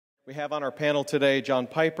We have on our panel today John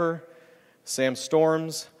Piper, Sam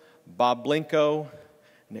Storms, Bob Blinko,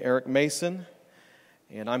 and Eric Mason.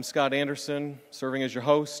 And I'm Scott Anderson, serving as your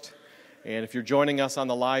host. And if you're joining us on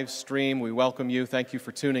the live stream, we welcome you. Thank you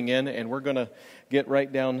for tuning in, and we're going to get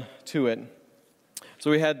right down to it.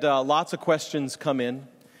 So we had lots of questions come in,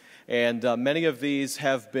 and many of these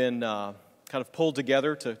have been kind of pulled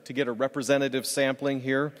together to get a representative sampling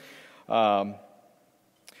here. But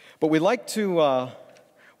we'd like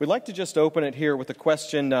to just open it here with a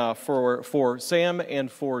question for Sam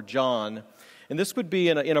and for John. And this would be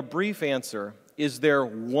in a brief answer. Is there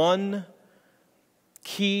one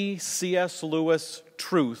key C.S. Lewis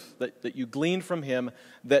truth that you gleaned from him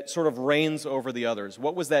that sort of reigns over the others?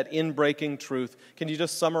 What was that in-breaking truth? Can you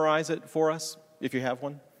just summarize it for us, if you have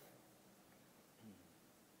one?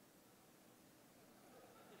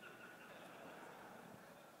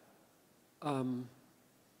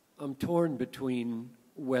 I'm torn between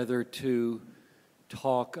whether to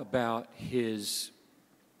talk about his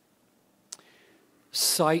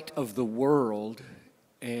sight of the world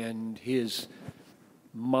and his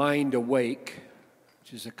Mind Awake,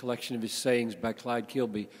 which is a collection of his sayings by Clyde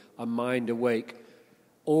Kilby, A Mind Awake,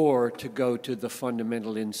 or to go to the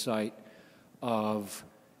fundamental insight of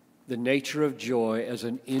the nature of joy as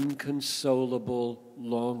an inconsolable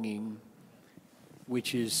longing,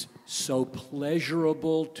 which is so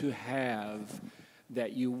pleasurable to have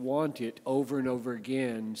that you want it over and over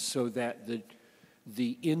again, so that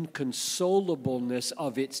the inconsolableness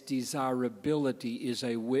of its desirability is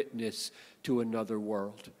a witness to another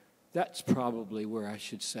world. That's probably where I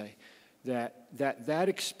should say that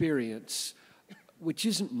experience, which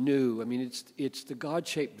isn't new. I mean, it's the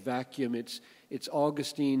God-shaped vacuum. It's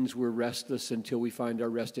Augustine's "we're restless until we find our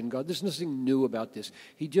rest in God." There's nothing new about this.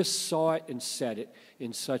 He just saw it and said it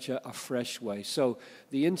in such a fresh way. So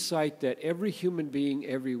the insight that every human being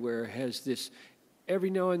everywhere has this, every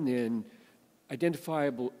now and then,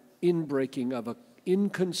 identifiable inbreaking of an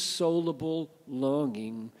inconsolable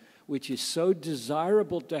longing, which is so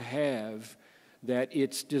desirable to have that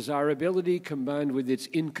its desirability combined with its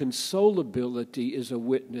inconsolability is a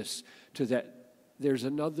witness to that there's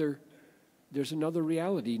another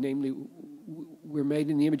reality, namely we're made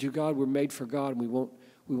in the image of God, we're made for God, and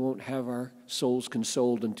we won't have our souls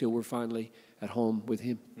consoled until we're finally at home with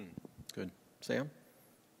Him. Good. Sam?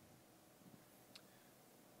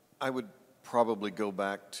 I would probably go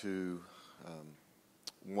back to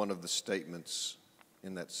one of the statements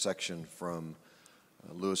in that section from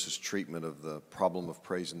Lewis's treatment of the problem of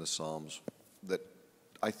praise in the Psalms that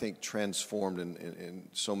I think transformed in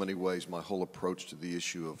so many ways my whole approach to the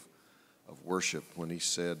issue of worship, when he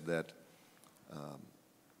said that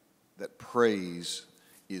that praise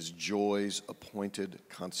is joy's appointed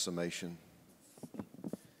consummation.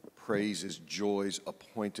 Praise is joy's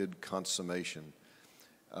appointed consummation.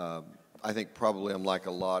 I think probably I'm like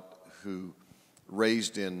a lot who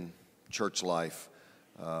raised in church life,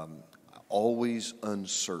 always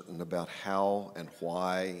uncertain about how and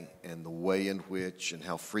why and the way in which and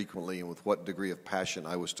how frequently and with what degree of passion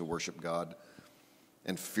I was to worship God,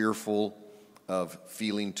 and fearful of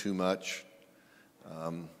feeling too much,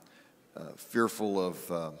 fearful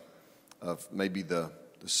of maybe the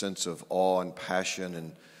sense of awe and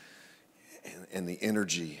passion and the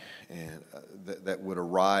energy and that would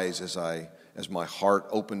arise as my heart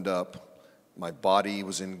opened up, my body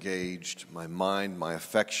was engaged, my mind, my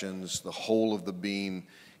affections, the whole of the being,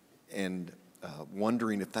 and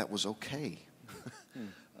wondering if that was okay.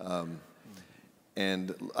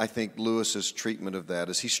 And I think Lewis's treatment of that,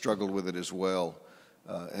 as he struggled with it as well,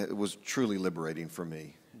 it was truly liberating for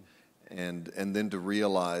me. And then to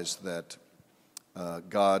realize that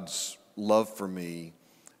God's love for me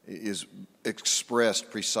is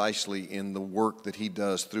expressed precisely in the work that He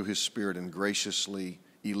does through His Spirit and graciously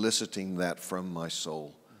eliciting that from my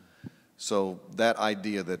soul. So that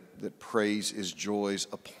idea that praise is joy's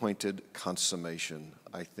appointed consummation,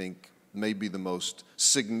 I think may be the most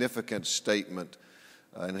significant statement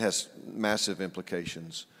and has massive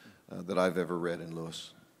implications that I've ever read in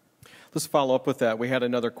Lewis. Let's follow up with that. We had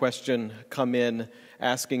another question come in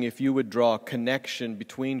asking if you would draw a connection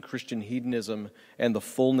between Christian hedonism and the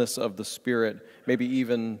fullness of the Spirit, maybe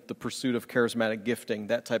even the pursuit of charismatic gifting,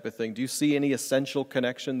 that type of thing. Do you see any essential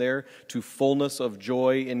connection there to fullness of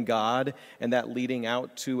joy in God and that leading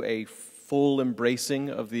out to a full embracing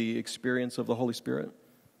of the experience of the Holy Spirit?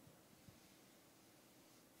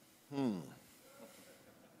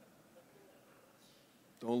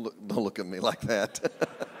 Don't look at me like that.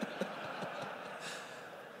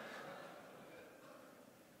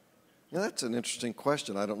 Yeah, that's an interesting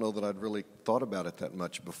question. I don't know that I'd really thought about it that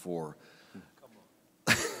much before.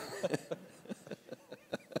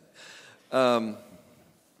 Let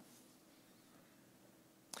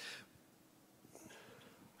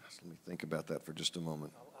me think about that for just a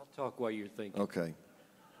moment. I'll talk while you're thinking. Okay.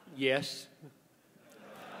 Yes.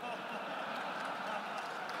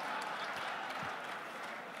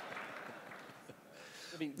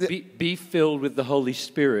 Be filled with the Holy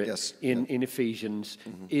Spirit, yes. in Ephesians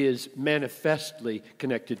is manifestly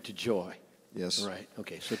connected to joy. Yes. Right.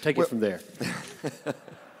 Okay, so take it from there.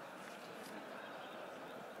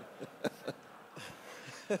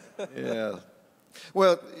 Yeah.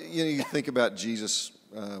 Well, you think about Jesus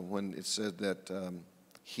when it said that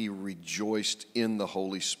he rejoiced in the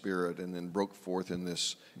Holy Spirit and then broke forth in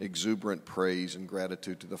this exuberant praise and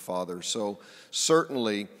gratitude to the Father. So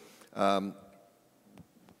certainly, I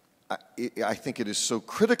think it is so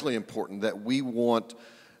critically important that we want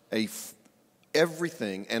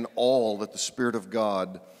everything and all that the Spirit of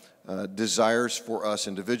God desires for us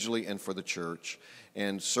individually and for the church.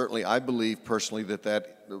 And certainly I believe personally that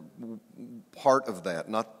part of that,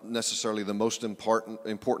 not necessarily the most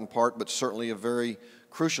important part, but certainly a very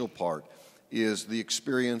crucial part, is the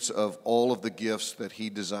experience of all of the gifts that he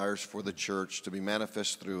desires for the church to be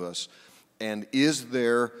manifest through us. And is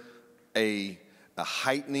there a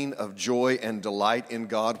heightening of joy and delight in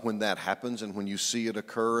God when that happens and when you see it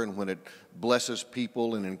occur and when it blesses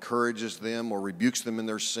people and encourages them or rebukes them in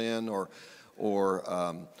their sin or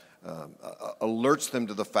alerts them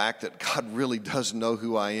to the fact that God really does know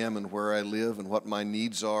who I am and where I live and what my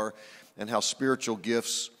needs are, and how spiritual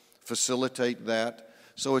gifts facilitate that.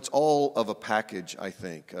 So it's all of a package, I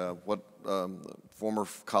think. What a former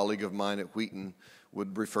colleague of mine at Wheaton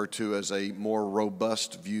would refer to as a more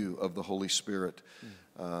robust view of the Holy Spirit.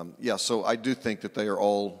 So I do think that they are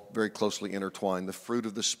all very closely intertwined. The fruit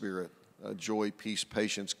of the Spirit, joy, peace,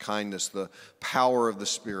 patience, kindness, the power of the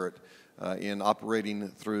Spirit in operating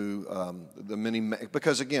through the many,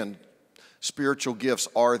 because again, spiritual gifts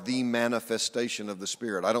are the manifestation of the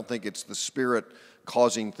Spirit. I don't think it's the Spirit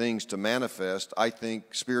causing things to manifest. I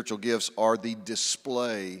think spiritual gifts are the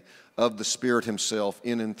display of the Spirit himself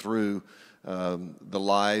in and through the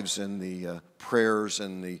lives and the prayers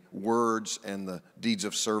and the words and the deeds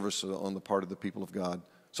of service on the part of the people of God.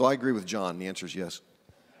 So I agree with John. The answer is yes.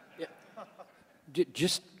 Yeah.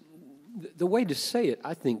 Just the way to say it,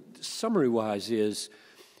 I think, summary-wise, is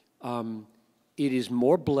it is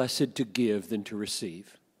more blessed to give than to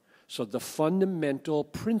receive. So the fundamental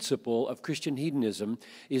principle of Christian hedonism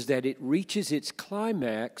is that it reaches its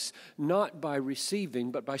climax not by receiving,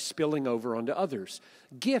 but by spilling over onto others.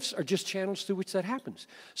 Gifts are just channels through which that happens.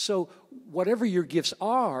 So whatever your gifts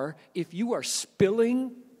are, if you are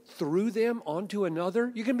spilling through them onto another,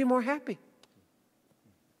 you're going to be more happy.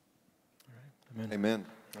 All right. Amen.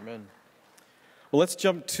 Amen. Well, let's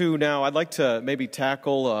jump to now. I'd like to maybe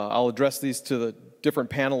tackle, I'll address these to the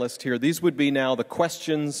different panelists here. These would be now the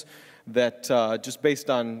questions that, just based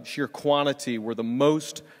on sheer quantity, were the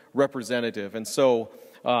most representative. And so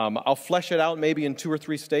I'll flesh it out maybe in 2 or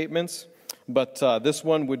 3 statements, but this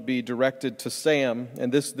one would be directed to Sam,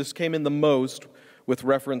 and this came in the most with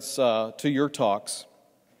reference to your talks.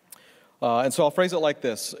 And so I'll phrase it like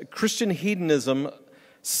this. Christian hedonism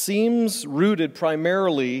seems rooted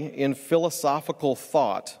primarily in philosophical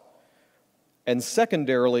thought and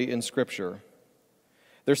secondarily in Scripture.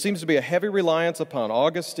 There seems to be a heavy reliance upon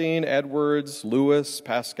Augustine, Edwards, Lewis,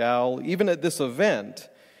 Pascal, even at this event,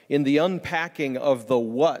 in the unpacking of the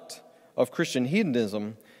what of Christian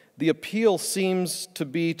hedonism. The appeal seems to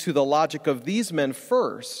be to the logic of these men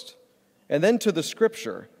first, and then to the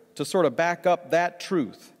Scripture to sort of back up that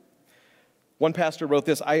truth. One pastor wrote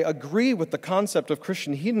this: I agree with the concept of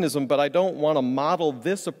Christian hedonism, but I don't want to model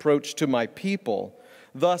this approach to my people.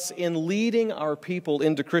 Thus, in leading our people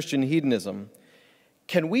into Christian hedonism,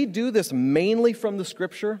 can we do this mainly from the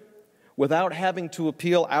Scripture without having to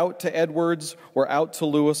appeal out to Edwards or out to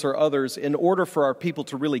Lewis or others in order for our people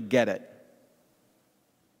to really get it?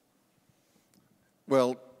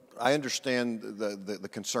 Well, I understand the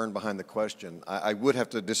concern behind the question. I would have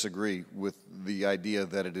to disagree with the idea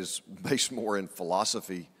that it is based more in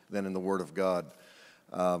philosophy than in the Word of God.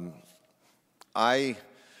 I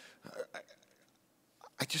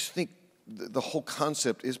just think the whole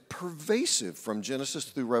concept is pervasive from Genesis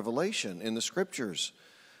through Revelation in the Scriptures.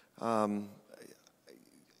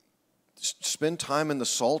 Spend time in the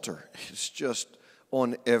Psalter. It's just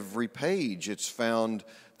on every page. It's found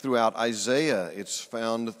throughout Isaiah. It's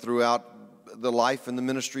found throughout the life and the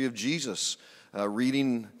ministry of Jesus.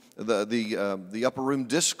 Reading the Upper Room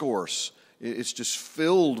Discourse, it's just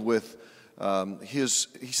filled with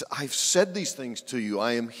I've said these things to you.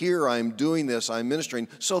 I am here. I am doing this. I am ministering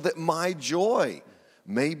so that my joy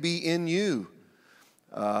may be in you,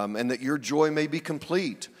 and that your joy may be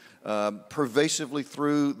complete, pervasively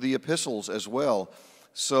through the epistles as well.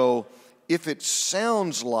 So if it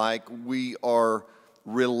sounds like we are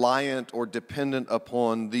reliant or dependent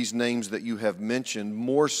upon these names that you have mentioned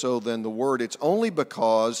more so than the Word, it's only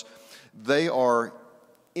because they are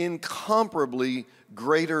incomparably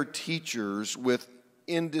greater teachers with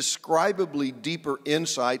indescribably deeper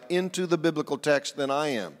insight into the biblical text than I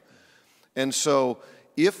am. And so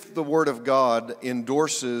if the Word of God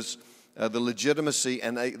endorses the legitimacy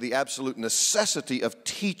and the absolute necessity of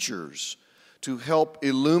teachers to help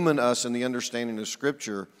illumine us in the understanding of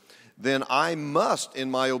Scripture, then I must, in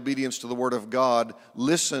my obedience to the Word of God,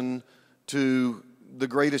 listen to the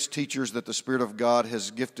greatest teachers that the Spirit of God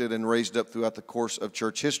has gifted and raised up throughout the course of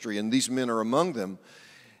church history, and these men are among them.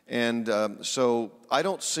 And so I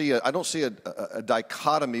don't see a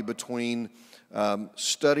dichotomy between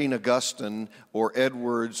studying Augustine or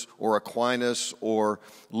Edwards or Aquinas or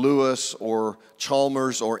Lewis or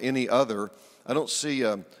Chalmers or any other. I don't see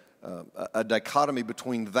a dichotomy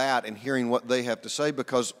between that and hearing what they have to say,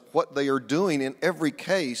 because what they are doing in every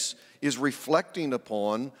case is reflecting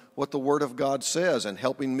upon what the Word of God says and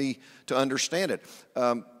helping me to understand it.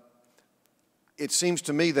 It seems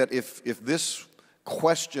to me that if this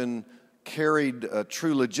question carried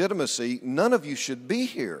true legitimacy, none of you should be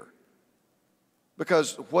here.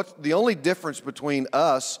 Because the only difference between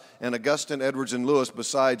us and Augustine, Edwards, and Lewis,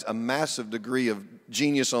 besides a massive degree of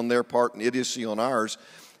genius on their part and idiocy on ours,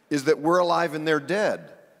 is that we're alive and they're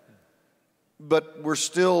dead. But we're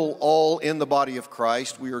still all in the body of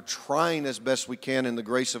Christ. We are trying as best we can in the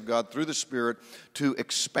grace of God through the Spirit to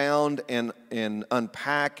expound and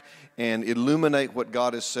unpack and illuminate what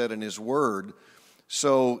God has said in His Word.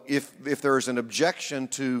 So if there is an objection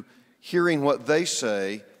to hearing what they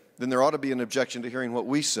say, then there ought to be an objection to hearing what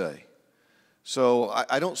we say. So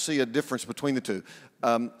I don't see a difference between the two.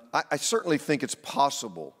 I certainly think it's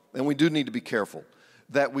possible, and we do need to be careful,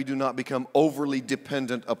 that we do not become overly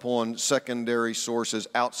dependent upon secondary sources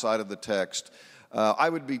outside of the text. I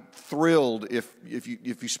would be thrilled if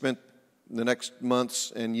you spent the next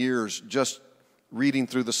months and years just reading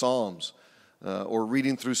through the Psalms, or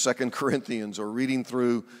reading through 2 Corinthians, or reading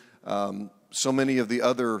through so many of the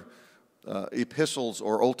other epistles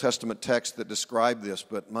or Old Testament texts that describe this.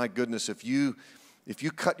 But my goodness, if you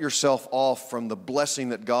cut yourself off from the blessing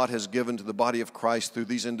that God has given to the body of Christ through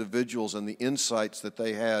these individuals and the insights that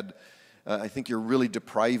they had, I think you're really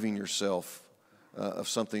depriving yourself of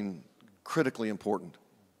something critically important.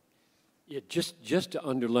 Yeah, just to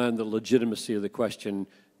underline the legitimacy of the question,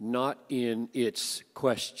 not in its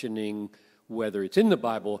questioning whether it's in the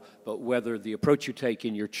Bible, but whether the approach you take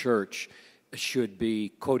in your church should be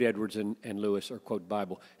quote Edwards and Lewis or quote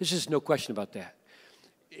Bible. There's just no question about that.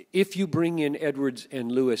 If you bring in Edwards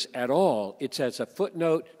and Lewis at all, it's as a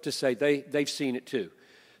footnote to say they've seen it too.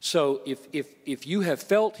 So if you have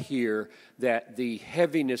felt here that the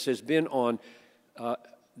heaviness has been on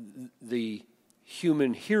the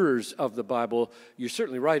human hearers of the Bible, you're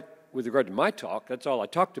certainly right with regard to my talk. That's all I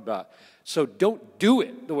talked about. So don't do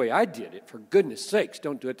it the way I did it. For goodness sakes,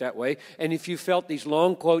 don't do it that way. And if you felt these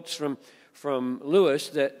long quotes from Lewis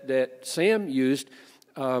that Sam used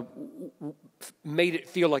made it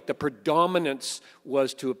feel like the predominance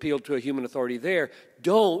was to appeal to a human authority there,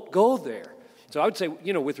 don't go there. So I would say,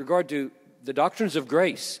 with regard to the doctrines of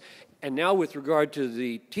grace, and now with regard to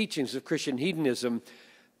the teachings of Christian hedonism,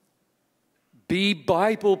 be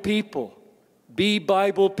Bible people. Be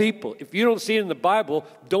Bible people. If you don't see it in the Bible,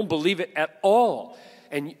 don't believe it at all.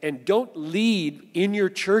 And don't lead in your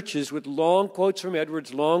churches with long quotes from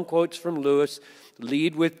Edwards, long quotes from Lewis.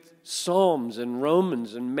 Lead with Psalms and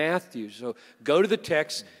Romans and Matthew. So go to the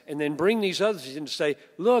text and then bring these others in to say,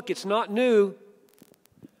 look, it's not new.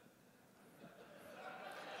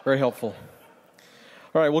 Very helpful.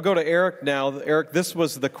 All right, we'll go to Eric now. Eric, this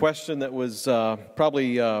was the question that was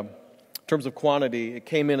probably, in terms of quantity, it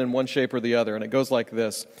came in one shape or the other, and it goes like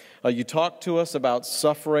this. You talked to us about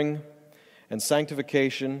suffering and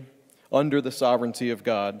sanctification under the sovereignty of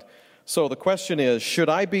God. So the question is, should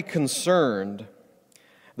I be concerned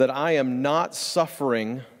that I am not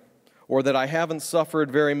suffering or that I haven't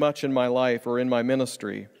suffered very much in my life or in my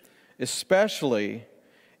ministry, especially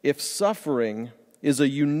if suffering is a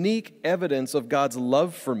unique evidence of God's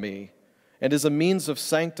love for me and is a means of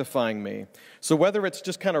sanctifying me? So whether it's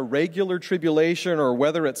just kind of regular tribulation or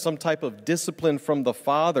whether it's some type of discipline from the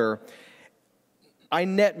Father, I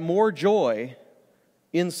net more joy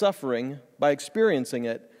in suffering by experiencing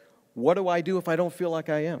it. What do I do if I don't feel like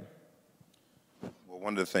I am? Well,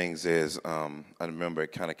 one of the things is, I remember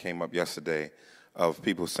it kind of came up yesterday of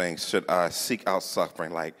people saying, should I seek out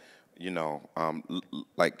suffering? Like,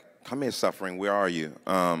 like, come here, suffering, where are you?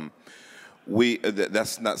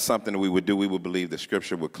 That's not something that we would do. We would believe the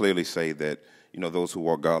scripture would clearly say that, those who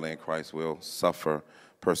walk godly in Christ will suffer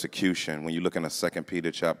persecution. When you look in 2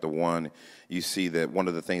 Peter chapter 1, you see that one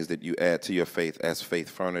of the things that you add to your faith as faith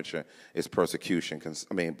furniture is persecution,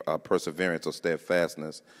 perseverance or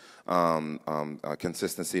steadfastness,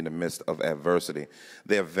 consistency in the midst of adversity.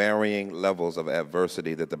 There are varying levels of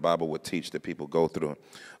adversity that the Bible would teach that people go through.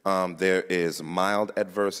 There is mild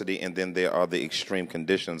adversity, and then there are the extreme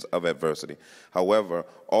conditions of adversity. However,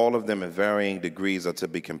 all of them in varying degrees are to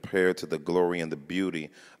be compared to the glory and the beauty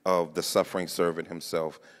of the suffering servant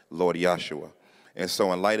himself, Lord Yahshua. And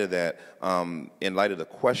so in light of that, in light of the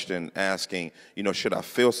question asking, should I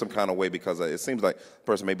feel some kind of way? Because it seems like the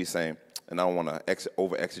person may be saying, and I don't want to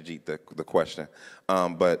over-exegete the question,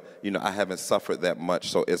 but, I haven't suffered that much,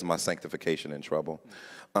 so is my sanctification in trouble?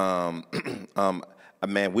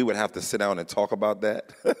 Man, we would have to sit down and talk about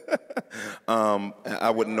that. I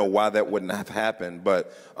wouldn't know why that wouldn't have happened,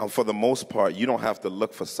 but for the most part, you don't have to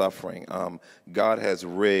look for suffering. God has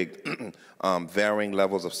rigged varying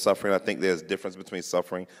levels of suffering. I think there's a difference between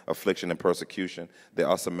suffering, affliction, and persecution. There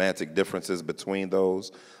are semantic differences between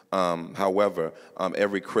those. However,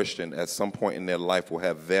 every Christian at some point in their life will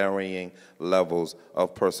have varying levels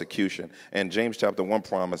of persecution. And James chapter 1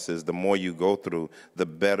 promises the more you go through, the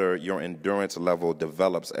better your endurance level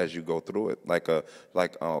develops as you go through it. Like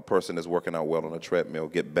a person that's working out well on a treadmill,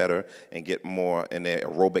 get better and get more in their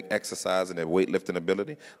aerobic exercise and their weightlifting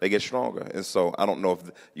ability, they get stronger. And so I don't know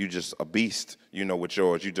if you just a beast, with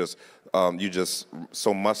yours. You just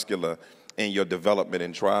so muscular in your development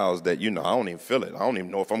and trials that, I don't even feel it. I don't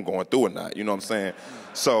even know if I'm going through or not. You know what I'm saying?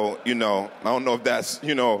 So, I don't know if that's,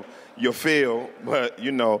 your feel, but, I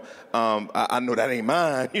know that ain't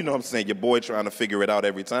mine. You know what I'm saying? Your boy trying to figure it out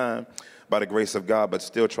every time by the grace of God, but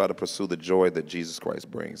still try to pursue the joy that Jesus Christ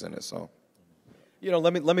brings in it. So,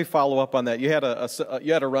 let me follow up on that. You had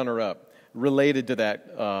a runner-up related to that.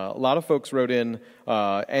 A lot of folks wrote in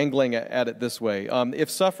angling at it this way. If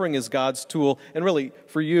suffering is God's tool, and really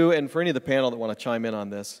for you and for any of the panel that want to chime in on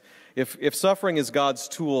this, if suffering is God's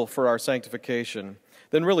tool for our sanctification,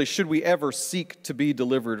 then really should we ever seek to be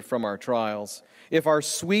delivered from our trials? If our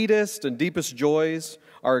sweetest and deepest joys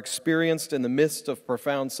are experienced in the midst of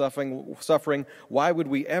profound suffering, why would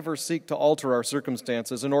we ever seek to alter our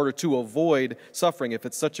circumstances in order to avoid suffering if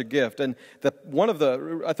it's such a gift? And I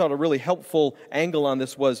thought a really helpful angle on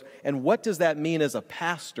this was, and what does that mean as a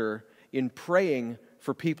pastor in praying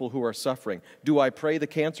for people who are suffering? Do I pray the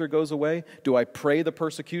cancer goes away? Do I pray the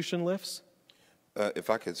persecution lifts? If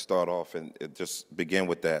I could start off and just begin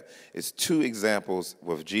with that, it's two examples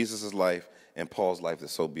with Jesus' life and Paul's life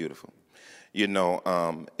that's so beautiful.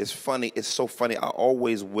 It's funny. It's so funny. I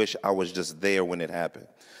always wish I was just there when it happened.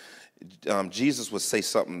 Jesus would say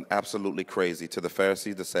something absolutely crazy to the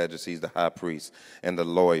Pharisees, the Sadducees, the high priests, and the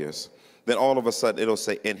lawyers. Then all of a sudden it'll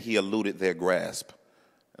say, and he eluded their grasp.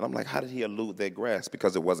 And I'm like, how did he elude their grasp?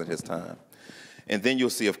 Because it wasn't his time. And then you'll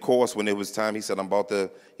see, of course, when it was time, he said,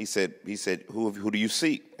 who do you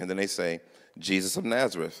seek? And then they say, Jesus of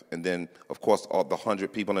Nazareth. And then, of course, all the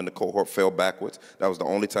 100 people in the cohort fell backwards. That was the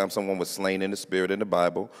only time someone was slain in the spirit in the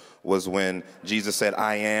Bible, was when Jesus said,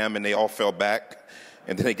 I am, and they all fell back.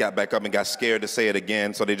 And then they got back up and got scared to say it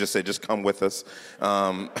again, so they just said, just come with us.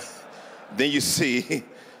 Then you see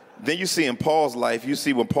in Paul's life, you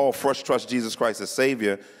see when Paul first trusts Jesus Christ as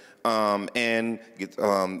Savior, and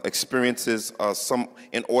experiences some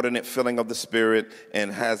inordinate filling of the Spirit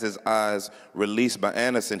and has his eyes released by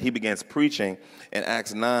Annas, and he begins preaching in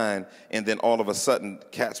Acts 9, and then all of a sudden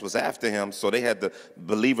cats was after him, so they had the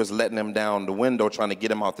believers letting him down the window trying to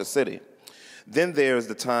get him out the city. Then there's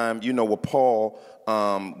the time, where Paul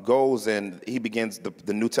goes and he begins,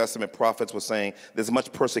 the New Testament prophets were saying there's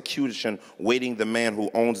much persecution waiting the man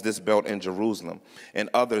who owns this belt in Jerusalem. And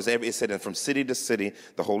others, it said, and from city to city,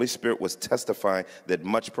 the Holy Spirit was testifying that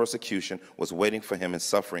much persecution was waiting for him and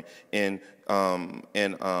suffering in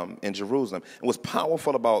Jerusalem. And what's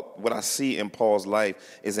powerful about what I see in Paul's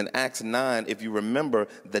life is in Acts 9, if you remember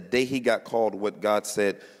the day he got called, what God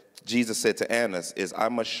said, Jesus said to Annas is, I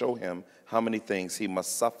must show him how many things he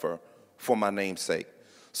must suffer for my name's sake.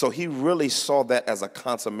 So he really saw that as a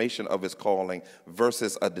consummation of his calling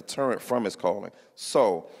versus a deterrent from his calling.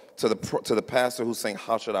 So to the pastor who's saying,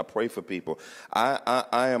 how should I pray for people?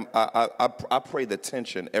 I pray the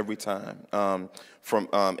tension every time.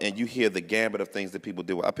 And you hear the gambit of things that people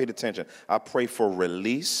do. I pay attention. I pray for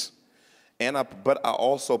release, but I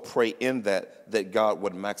also pray in that God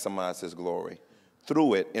would maximize his glory.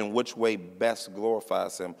 through it in which way best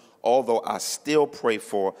glorifies him. Although I still pray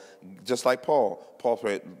for, just like Paul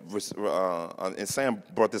prayed, and Sam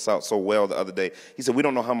brought this out so well the other day. He said, we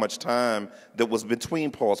don't know how much time that was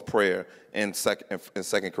between Paul's prayer and 2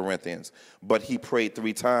 Corinthians, but he prayed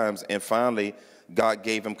 3 times, and finally God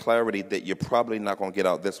gave him clarity that you're probably not going to get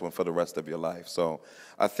out this one for the rest of your life. So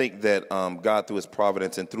I think that God, through his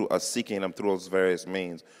providence and through us seeking him through those various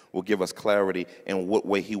means, will give us clarity in what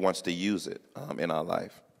way he wants to use it in our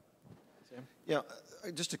life. Yeah,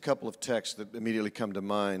 just a couple of texts that immediately come to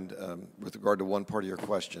mind with regard to one part of your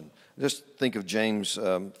question. Just think of James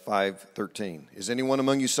 5:13. Is anyone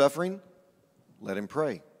among you suffering? Let him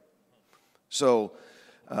pray. So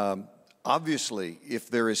obviously,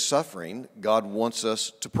 if there is suffering, God wants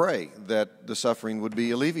us to pray that the suffering would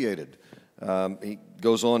be alleviated. He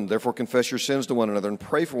goes on, therefore confess your sins to one another and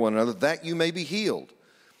pray for one another that you may be healed.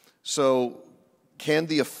 So can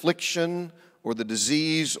the affliction or the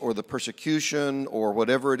disease or the persecution or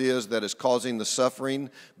whatever it is that is causing the suffering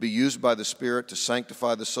be used by the Spirit to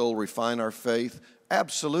sanctify the soul, refine our faith?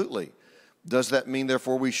 Absolutely. Does that mean,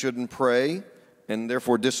 therefore, we shouldn't pray and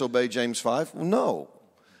therefore disobey James 5? Well, no.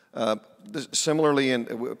 Similarly, in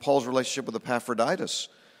Paul's relationship with Epaphroditus,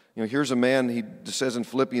 here's a man, he says in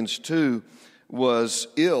Philippians 2, was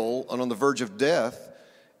ill and on the verge of death,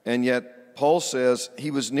 and yet Paul says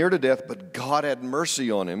he was near to death, but God had mercy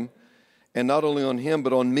on him, and not only on him,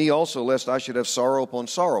 but on me also, lest I should have sorrow upon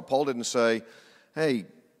sorrow. Paul didn't say, hey,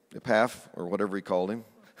 Epaph, or whatever he called him,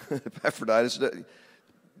 Epaphroditus,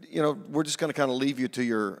 we're just going to kind of leave you to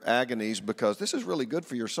your agonies because this is really good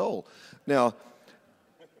for your soul. Now,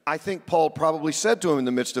 I think Paul probably said to him in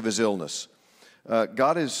the midst of his illness,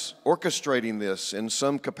 God is orchestrating this in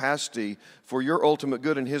some capacity for your ultimate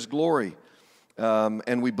good and his glory.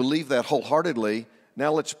 And we believe that wholeheartedly.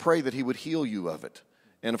 Now let's pray that he would heal you of it.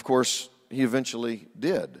 And of course, he eventually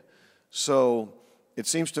did. So it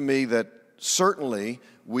seems to me that certainly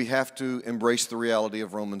we have to embrace the reality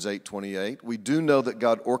of Romans 8:28. We do know that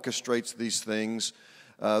God orchestrates these things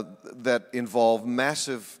that involve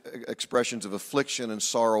massive expressions of affliction and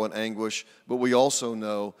sorrow and anguish, but we also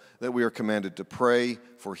know that we are commanded to pray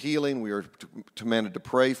for healing. We are commanded to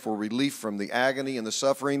pray for relief from the agony and the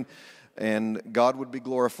suffering, and God would be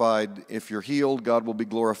glorified if you're healed. God will be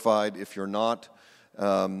glorified if you're not,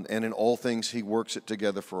 and in all things he works it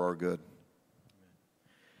together for our good.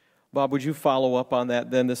 Bob, would you follow up on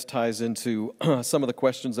that? Then this ties into some of the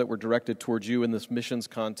questions that were directed towards you in this missions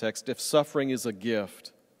context. If suffering is a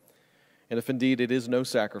gift, and if indeed it is no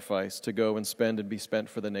sacrifice to go and spend and be spent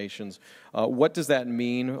for the nations, what does that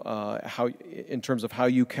mean in terms of how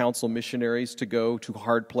you counsel missionaries to go to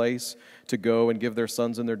hard place, to go and give their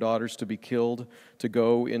sons and their daughters to be killed, to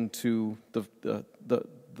go into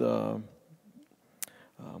the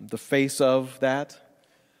face of that?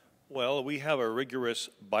 Well, we have a rigorous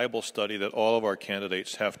Bible study that all of our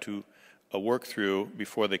candidates have to work through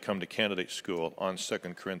before they come to candidate school on 2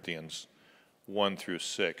 Corinthians 1 through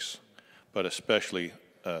 6, but especially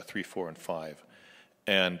 3, 4, and 5.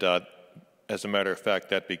 And as a matter of fact,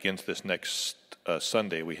 that begins this next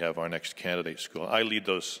Sunday. We have our next candidate school. I lead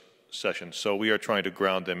those sessions, so we are trying to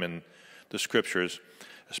ground them in the Scriptures,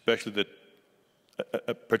 especially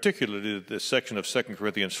particularly the section of 2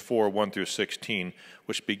 Corinthians 4, 1 through 16,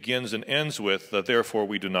 which begins and ends with, therefore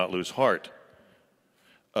we do not lose heart.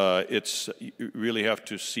 You really have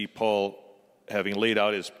to see Paul having laid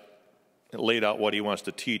out what he wants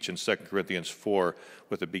to teach in 2 Corinthians 4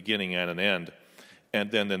 with a beginning and an end.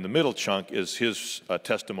 And then in the middle chunk is his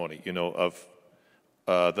testimony, of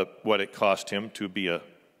what it cost him to be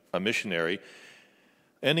a missionary,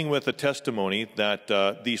 ending with a testimony that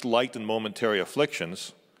these light and momentary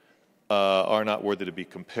afflictions are not worthy to be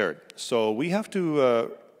compared. So we have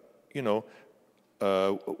to,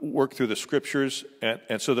 work through the Scriptures,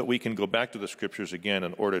 and so that we can go back to the Scriptures again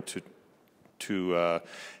in order to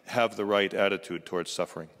have the right attitude towards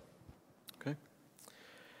suffering. Okay.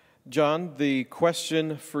 John, the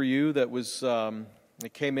question for you that was,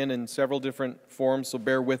 it came in several different forms, so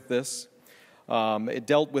bear with this. It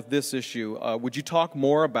dealt with this issue. Would you talk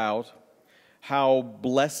more about how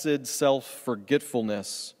blessed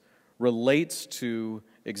self-forgetfulness relates to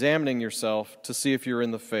examining yourself to see if you're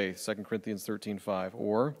in the faith, 2 Corinthians 13:5,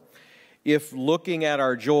 or if looking at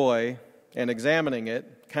our joy and examining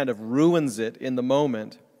it kind of ruins it in the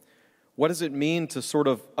moment, what does it mean to sort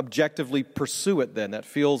of objectively pursue it then? That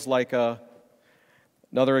feels like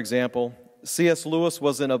another example. C.S. Lewis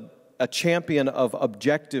was a champion of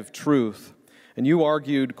objective truth. And you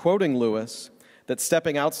argued, quoting Lewis, that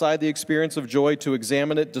stepping outside the experience of joy to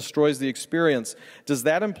examine it destroys the experience. Does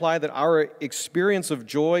that imply that our experience of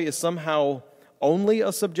joy is somehow only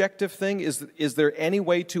a subjective thing? Is there any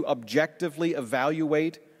way to objectively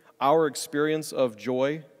evaluate our experience of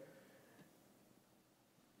joy?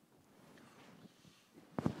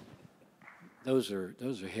 Those are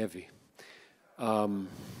heavy.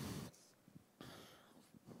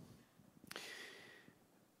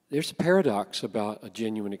 There's a paradox about a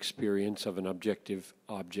genuine experience of an objective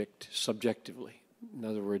object subjectively. In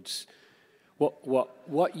other words,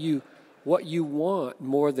 what you want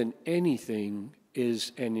more than anything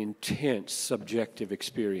is an intense subjective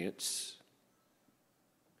experience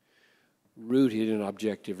rooted in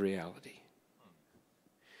objective reality.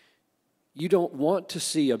 You don't want to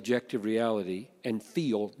see objective reality and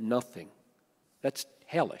feel nothing. That's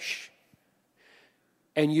hellish.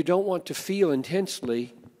 And you don't want to feel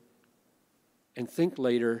intensely and think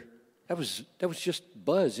later, that was just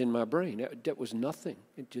buzz in my brain. That was nothing.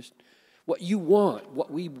 It just, what you want, what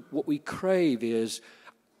we crave is,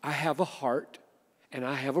 I have a heart and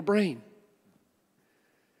I have a brain.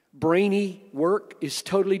 Brainy work is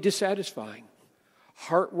totally dissatisfying.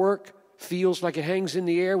 Heart work feels like it hangs in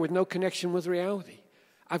the air with no connection with reality.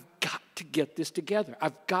 I've got to get this together.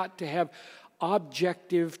 I've got to have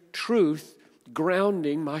objective truth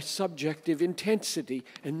grounding my subjective intensity,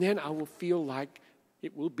 and then I will feel like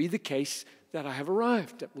it will be the case that I have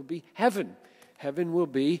arrived. That will be heaven. Heaven will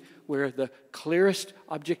be where the clearest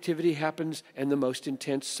objectivity happens and the most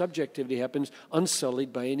intense subjectivity happens,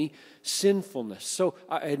 unsullied by any sinfulness. So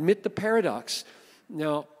I admit the paradox.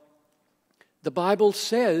 Now, the Bible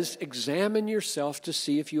says, examine yourself to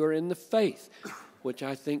see if you are in the faith, which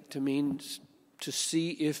I think to means to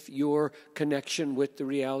see if your connection with the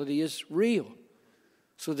reality is real.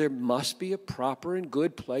 So there must be a proper and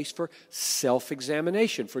good place for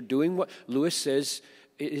self-examination, for doing what Lewis says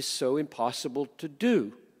it is so impossible to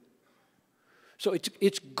do. So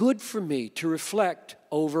it's good for me to reflect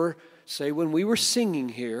over, say, when we were singing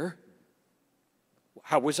here,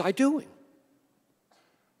 how was I doing?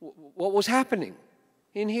 What was happening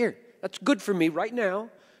in here? That's good for me right now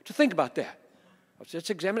to think about that. Let's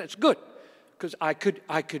examine it. It's good, because I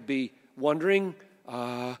could be wondering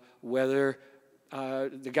whether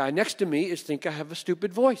the guy next to me think I have a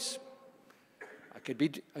stupid voice. I could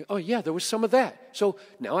be, oh yeah, there was some of that. So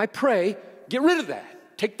now I pray, get rid of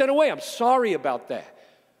that. Take that away. I'm sorry about that.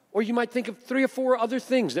 Or you might think of 3 or 4 other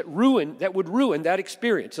things that would ruin that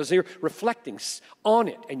experience as you're reflecting on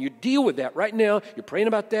it. And you deal with that right now. You're praying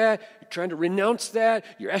about that. You're trying to renounce that.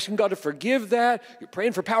 You're asking God to forgive that. You're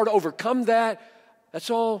praying for power to overcome that. That's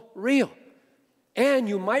all real. And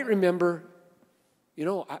you might remember,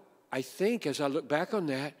 I think as I look back on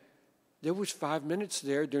that, there was 5 minutes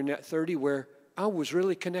there during that 30 where I was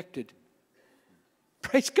really connected.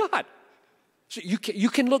 Praise God. So you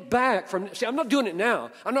can look back from, see, I'm not doing it now.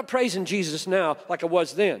 I'm not praising Jesus now like I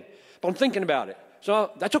was then. But I'm thinking about it. So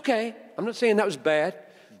that's okay. I'm not saying that was bad.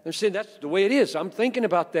 I'm saying that's the way it is. I'm thinking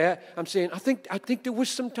about that. I'm saying, I think there was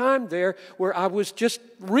some time there where I was just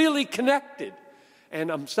really connected. And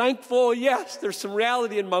I'm thankful, yes, there's some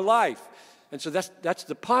reality in my life. And so that's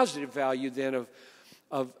the positive value then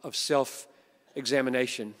of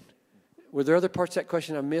self-examination. Were there other parts of that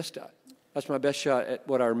question I missed? That's my best shot at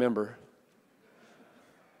what I remember.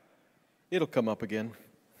 It'll come up again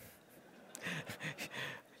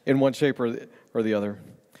in one shape or the other.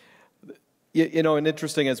 And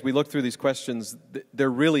interesting, as we look through these questions, there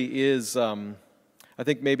really is, I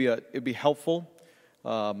think maybe it'd be helpful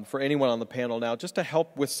for anyone on the panel now, just to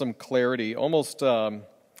help with some clarity. Almost don't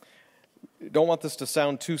want this to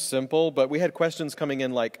sound too simple, but we had questions coming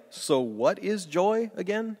in like, so what is joy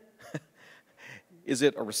again? Is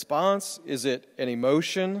it a response? Is it an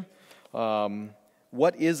emotion?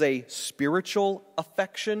 What is a spiritual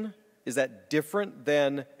affection? Is that different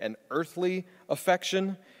than an earthly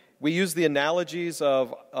affection? We use the analogies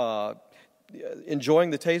of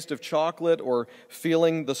enjoying the taste of chocolate or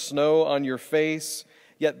feeling the snow on your face.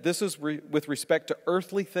 Yet this is with respect to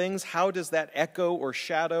earthly things. How does that echo or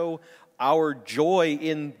shadow our joy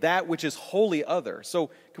in that which is wholly other? So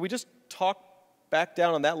can we just talk back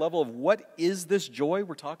down on that level of what is this joy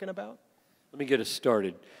we're talking about? Let me get us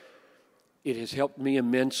started. It has helped me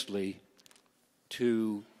immensely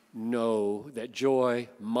to know that joy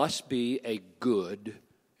must be a good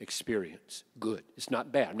experience. Good. It's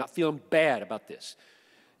not bad. I'm not feeling bad about this.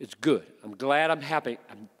 It's good. I'm glad I'm happy.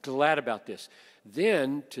 I'm glad about this.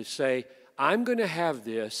 Then to say, I'm going to have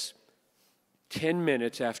this 10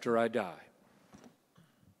 minutes after I die,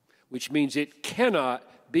 which means it cannot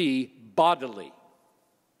be bodily.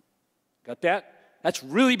 Got that? That's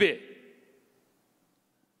really big.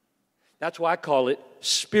 That's why I call it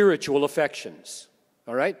spiritual affections.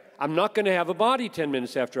 All right? I'm not going to have a body 10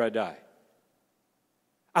 minutes after I die.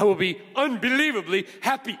 I will be unbelievably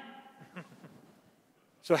happy.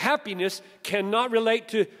 So happiness cannot relate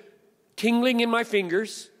to tingling in my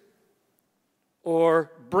fingers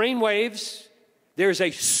or brain waves. There's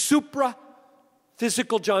a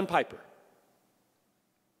supra-physical John Piper.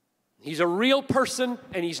 He's a real person,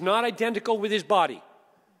 and he's not identical with his body.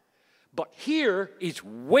 But here, he's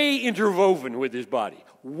way interwoven with his body,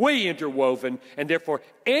 way interwoven, and therefore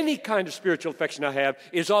any kind of spiritual affection I have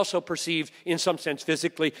is also perceived in some sense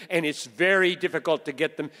physically, and it's very difficult to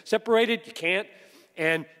get them separated. You can't.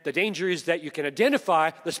 And the danger is that you can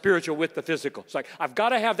identify the spiritual with the physical. It's like, I've got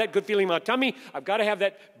to have that good feeling in my tummy. I've got to have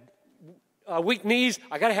that weak knees.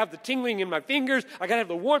 I've got to have the tingling in my fingers. I've got to have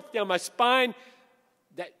the warmth down my spine.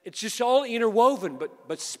 That it's just all interwoven,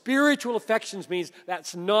 but spiritual affections means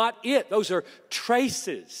that's not it. Those are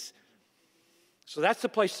traces. So that's the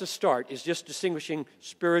place to start, is just distinguishing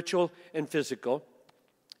spiritual and physical.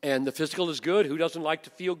 And the physical is good. Who doesn't like to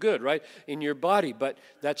feel good, right, in your body? But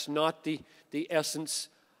that's not the essence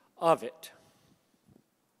of it.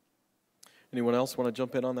 Anyone else want to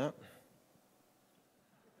jump in on that?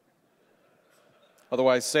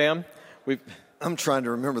 Otherwise, Sam, I'm trying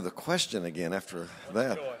to remember the question again after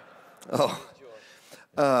that.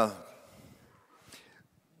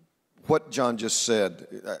 What John just said,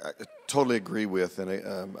 I totally agree with.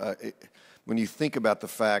 And when you think about the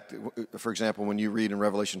fact, for example, when you read in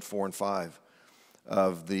Revelation 4 and 5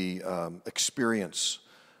 of the experience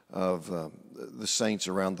of the saints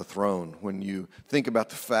around the throne, when you think about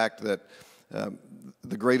the fact that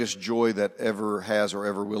the greatest joy that ever has or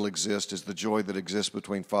ever will exist is the joy that exists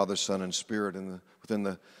between Father, Son, and Spirit within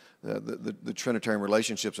the Trinitarian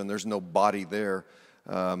relationships, and there's no body there.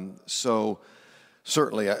 So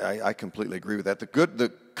certainly I completely agree with that.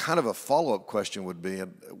 The kind of a follow-up question would be,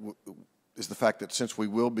 is the fact that since we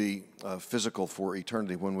will be physical for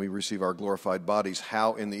eternity when we receive our glorified bodies,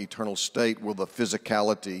 how in the eternal state will the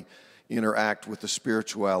physicality interact with the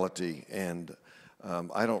spirituality? And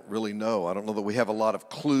I don't really know. I don't know that we have a lot of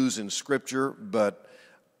clues in Scripture, but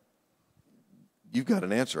you've got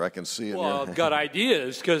an answer. I can see it. Well, I've got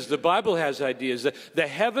ideas, because the Bible has ideas. The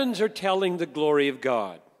heavens are telling the glory of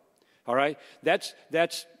God. All right? That's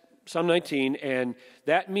Psalm 19, and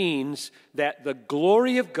that means that the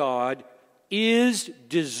glory of God is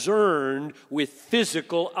discerned with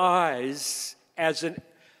physical eyes as an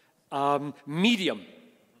medium.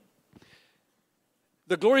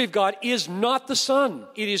 The glory of God is not the sun.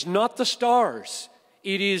 It is not the stars.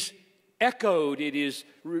 It is echoed. It is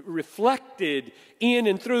reflected in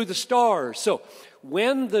and through the stars. So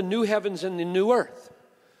when the new heavens and the new earth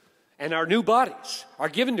and our new bodies are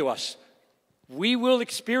given to us, we will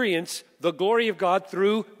experience the glory of God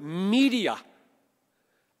through media.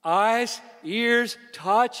 Eyes, ears,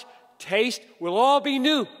 touch, taste will all be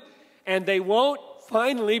new. And they won't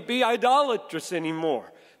finally be idolatrous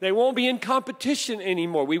anymore. They won't be in competition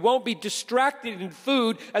anymore. We won't be distracted in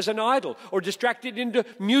food as an idol or distracted into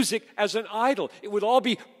music as an idol. It would all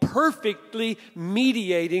be perfectly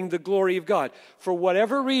mediating the glory of God. For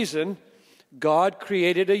whatever reason, God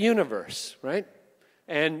created a universe, right?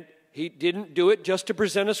 And He didn't do it just to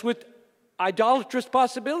present us with idolatrous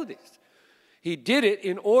possibilities. He did it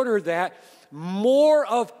in order that more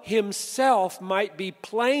of Himself might be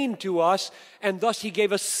plain to us, and thus He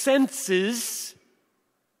gave us senses.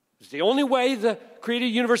 It's the only way the created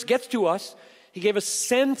universe gets to us. He gave us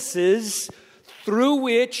senses through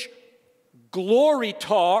which glory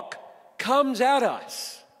talk comes at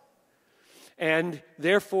us. And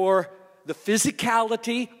therefore, the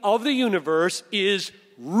physicality of the universe is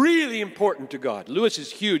really important to God. Lewis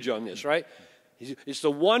is huge on this, right? It's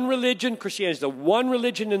the one religion, Christianity is the one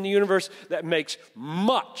religion in the universe that makes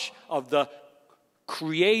much of the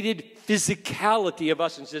created physicality of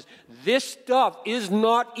us and says, this stuff is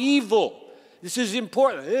not evil. This is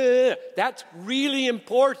important. That's really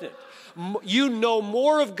important. You know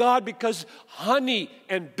more of God because honey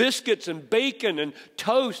and biscuits and bacon and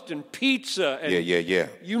toast and pizza. And Yeah.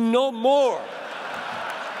 You know more.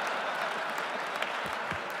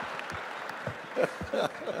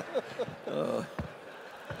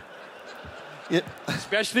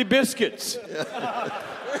 Especially biscuits.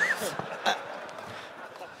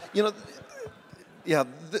 You know,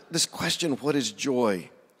 this question, what is joy?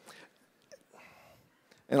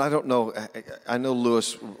 And I don't know, I know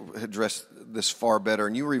Lewis addressed this far better,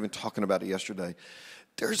 and you were even talking about it yesterday.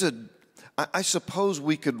 I suppose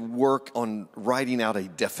we could work on writing out a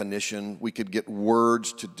definition. We could get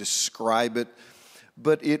words to describe it.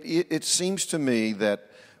 But it seems to me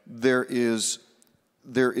that there is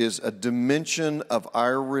a dimension of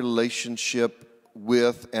our relationship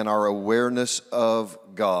with and our awareness of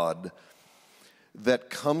God that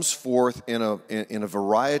comes forth in a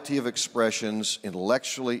variety of expressions,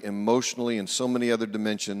 intellectually, emotionally, and so many other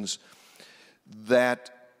dimensions, that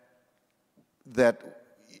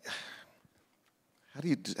how do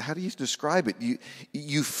you describe it?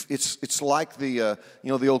 It's like the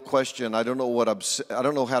the old question. I don't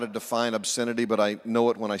know how to define obscenity, but I know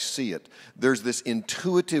it when I see it. There's this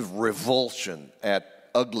intuitive revulsion at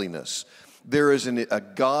ugliness. There is a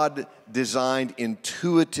God-designed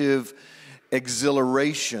intuitive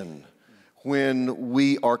exhilaration when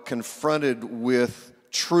we are confronted with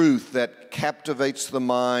truth that captivates the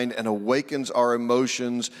mind and awakens our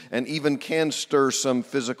emotions and even can stir some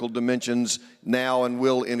physical dimensions now and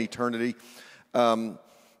will in eternity. I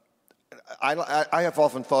have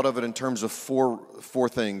often thought of it in terms of four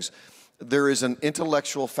things. There is an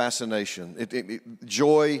intellectual fascination.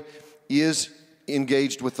 Joy is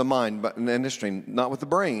engaged with the mind, but not with the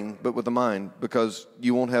brain, but with the mind, because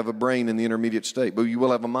you won't have a brain in the intermediate state, but you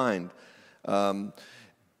will have a mind.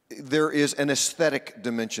 There is an aesthetic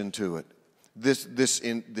dimension to it.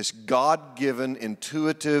 This God-given,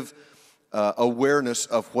 intuitive awareness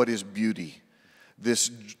of what is beauty.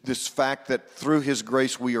 This fact that through His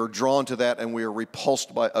grace we are drawn to that and we are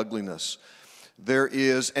repulsed by ugliness. There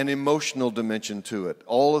is an emotional dimension to it.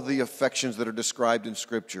 All of the affections that are described in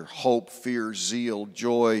Scripture: hope, fear, zeal,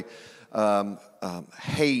 joy,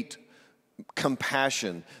 hate,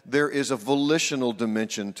 compassion. There is a volitional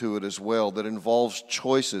dimension to it as well that involves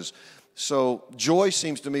choices. So joy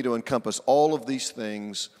seems to me to encompass all of these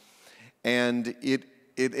things, and it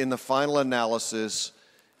in the final analysis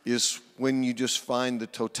is when you just find the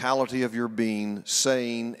totality of your being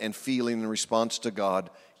saying and feeling in response to God,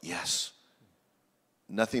 yes.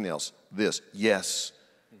 Nothing else. This, yes.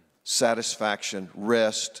 Satisfaction,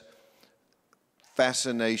 rest,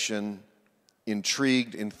 fascination,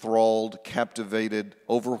 intrigued, enthralled, captivated,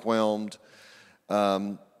 overwhelmed.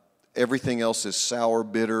 Everything else is sour,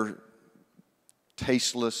 bitter,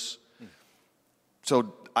 tasteless.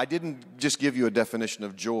 So I didn't just give you a definition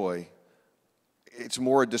of joy. It's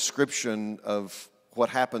more a description of what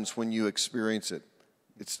happens when you experience it.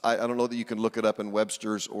 I don't know that you can look it up in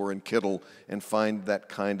Webster's or in Kittle and find that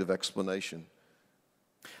kind of explanation.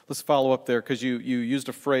 Let's follow up there, because you used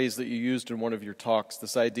a phrase that you used in one of your talks,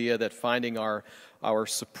 this idea that finding our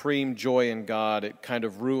supreme joy in God, it kind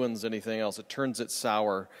of ruins anything else. It turns it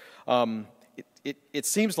sour. It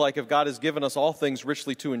seems like if God has given us all things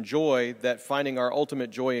richly to enjoy, that finding our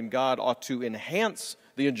ultimate joy in God ought to enhance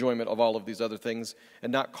the enjoyment of all of these other things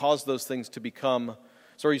and not cause those things to become...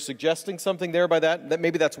 So are you suggesting something there by that? That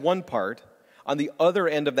maybe that's one part. On the other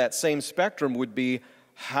end of that same spectrum would be,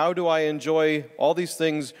 how do I enjoy all these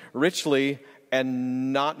things richly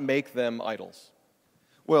and not make them idols?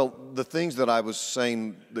 Well, the things that I was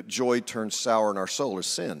saying that joy turns sour in our soul is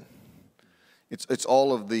sin. It's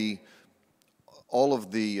all of the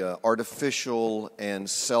artificial and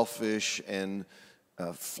selfish and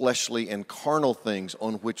fleshly and carnal things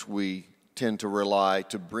on which we tend to rely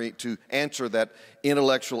to answer that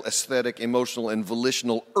intellectual, aesthetic, emotional, and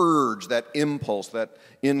volitional urge, that impulse, that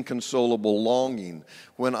inconsolable longing.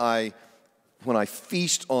 When I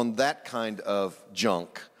feast on that kind of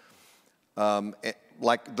junk,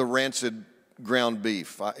 like the rancid ground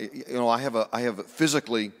beef, I have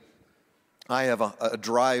a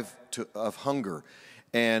drive of hunger.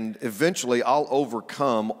 And eventually I'll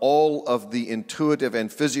overcome all of the intuitive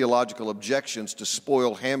and physiological objections to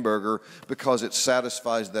spoiled hamburger because it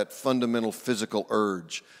satisfies that fundamental physical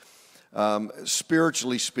urge.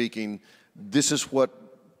 Spiritually speaking, this is what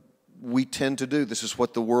we tend to do. This is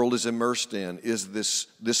what the world is immersed in, is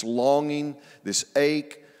this longing, this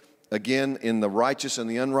ache, again, in the righteous and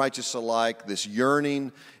the unrighteous alike, this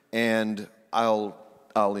yearning, and I'll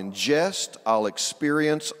ingest, I'll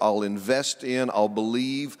experience, I'll invest in, I'll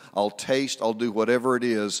believe, I'll taste, I'll do whatever it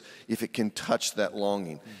is if it can touch that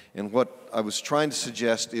longing. And what I was trying to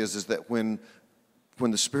suggest is that when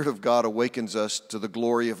the Spirit of God awakens us to the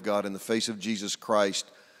glory of God in the face of Jesus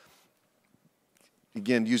Christ,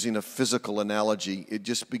 again, using a physical analogy, it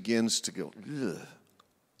just begins to go, ugh.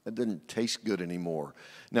 That doesn't taste good anymore.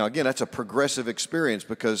 Now, again, that's a progressive experience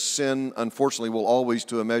because sin, unfortunately, will always,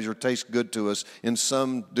 to a measure, taste good to us in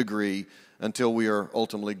some degree until we are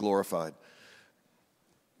ultimately glorified.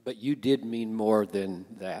 But you did mean more than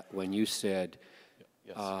that when you said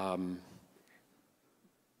yes.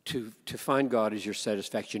 To find God as your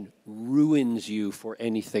satisfaction ruins you for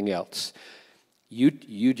anything else. You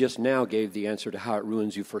just now gave the answer to how it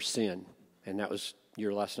ruins you for sin, and that was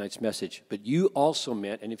your last night's message. But you also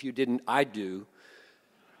meant, and if you didn't, I do,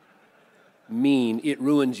 mean it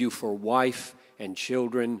ruins you for wife and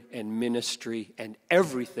children and ministry and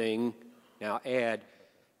everything Now add,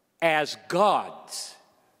 as gods.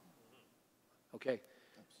 Okay?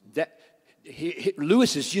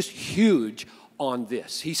 Lewis is just huge on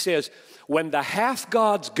this. He says, when the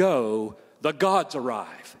half-gods go, the gods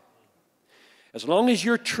arrive. As long as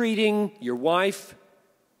you're treating your wife,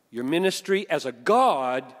 your ministry as a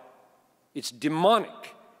god, it's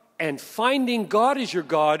demonic. And finding God as your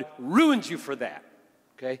God ruins you for that.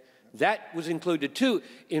 Okay? That was included too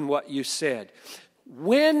in what you said.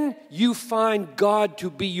 When you find God to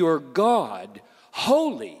be your God,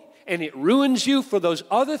 holy, and it ruins you for those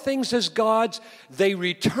other things as gods, they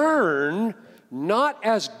return not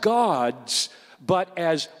as gods, but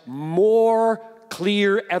as more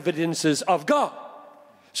clear evidences of God.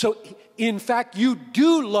 So, in fact, you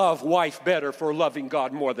do love wife better for loving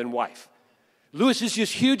God more than wife. Lewis is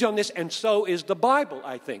just huge on this, and so is the Bible,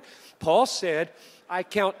 I think. Paul said, I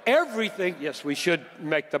count everything. Yes, we should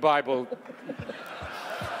make the Bible.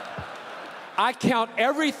 I count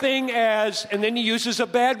everything as, and then he uses a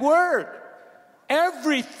bad word.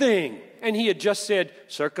 Everything. And he had just said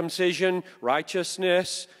circumcision,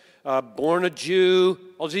 righteousness, born a Jew,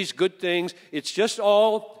 all these good things. It's just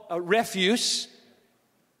all a refuse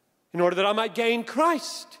in order that I might gain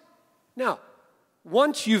Christ. Now,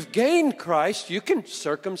 once you've gained Christ, you can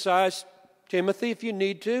circumcise Timothy if you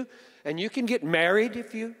need to, and you can get married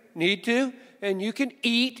if you need to, and you can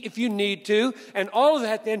eat if you need to, and all of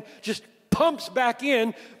that then just pumps back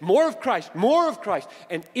in more of Christ, more of Christ.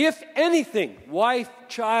 And if anything, wife,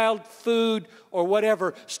 child, food, or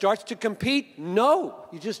whatever starts to compete, no.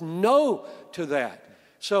 You just no to that.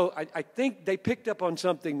 So I think they picked up on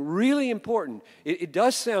something really important. It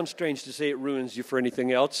does sound strange to say it ruins you for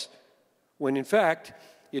anything else, when in fact,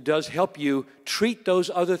 it does help you treat those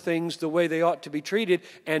other things the way they ought to be treated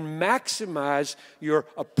and maximize your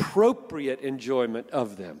appropriate enjoyment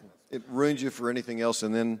of them. It ruins you for anything else,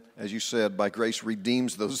 and then, as you said, by grace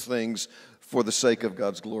redeems those things for the sake of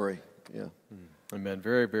God's glory. Yeah. Amen.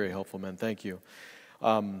 Very, very helpful, man. Thank you.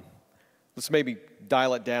 Let's maybe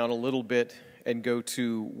dial it down a little bit and go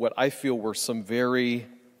to what I feel were some very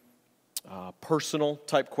personal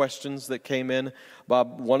type questions that came in.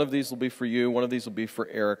 Bob, one of these will be for you. One of these will be for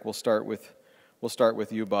Eric. We'll start with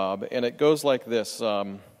you, Bob. And it goes like this.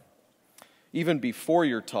 Even before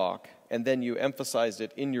your talk, and then you emphasized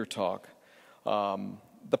it in your talk,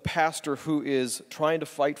 the pastor who is trying to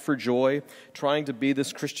fight for joy, trying to be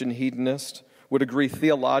this Christian hedonist, would agree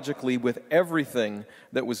theologically with everything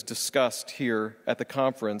that was discussed here at the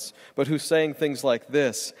conference, but who's saying things like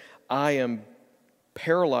this: I am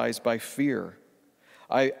paralyzed by fear.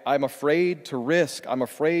 I'm afraid to risk. I'm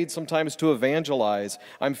afraid sometimes to evangelize.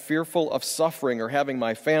 I'm fearful of suffering or having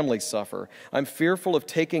my family suffer. I'm fearful of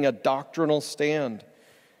taking a doctrinal stand.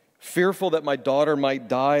 Fearful that my daughter might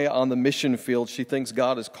die on the mission field she thinks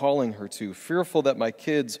God is calling her to. Fearful that my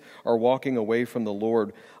kids are walking away from the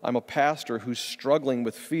Lord. I'm a pastor who's struggling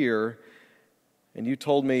with fear, and you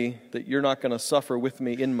told me that you're not going to suffer with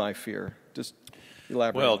me in my fear. Just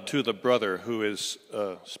elaborate. Well, to the brother who is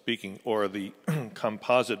speaking, or the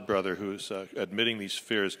composite brother who's admitting these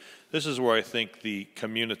fears, this is where I think the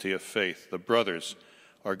community of faith, the brothers,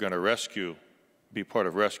 are going to be part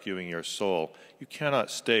of rescuing your soul. You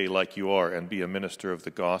cannot stay like you are and be a minister of the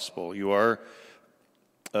gospel. You are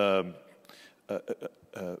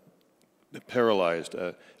paralyzed,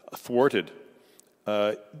 thwarted.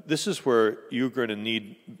 This is where you're going to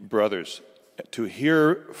need brothers to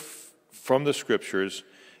hear from the Scriptures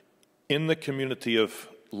in the community of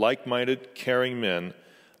like-minded, caring men,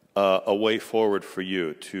 a way forward for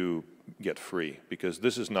you to get free, because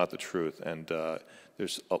this is not the truth, and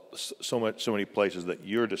there's so many places that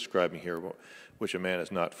you're describing here which a man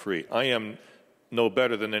is not free. I am no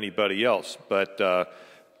better than anybody else, but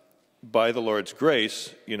by the Lord's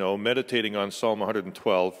grace, meditating on Psalm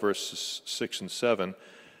 112, verses 6 and 7,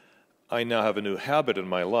 I now have a new habit in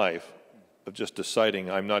my life of just deciding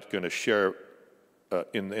I'm not going to share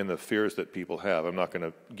in the fears that people have. I'm not going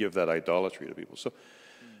to give that idolatry to people. So,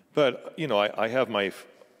 but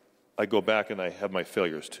I go back and I have my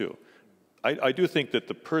failures too. I do think that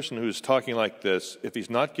the person who's talking like this, if he's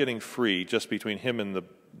not getting free just between him and the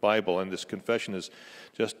Bible, and this confession is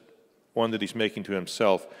just one that he's making to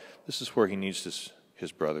himself, this is where he needs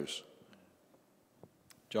his brothers.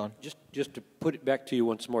 John? Just to put it back to you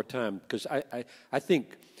once more time, because I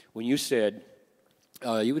think when you said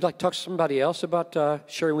you would like to talk to somebody else about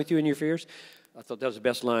sharing with you in your fears, I thought that was the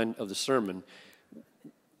best line of the sermon.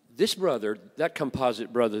 This brother, that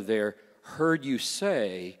composite brother there, heard you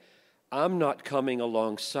say, I'm not coming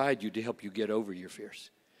alongside you to help you get over your fears.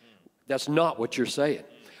 That's not what you're saying.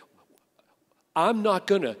 I'm not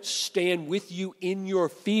going to stand with you in your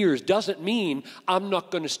fears doesn't mean I'm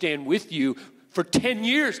not going to stand with you for 10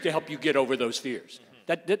 years to help you get over those fears.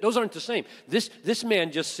 Those aren't the same. This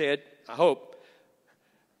man just said, I hope,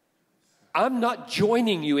 I'm not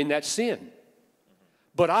joining you in that sin.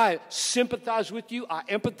 But I sympathize with you. I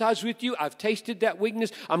empathize with you. I've tasted that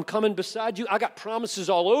weakness. I'm coming beside you. I got promises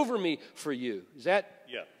all over me for you. Is that?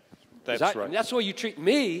 Yeah, that's right. And that's the way you treat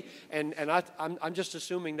me, and I'm just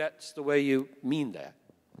assuming that's the way you mean that.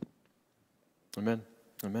 Amen.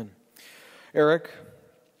 Amen. Eric,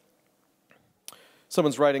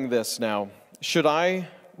 someone's writing this now. Should I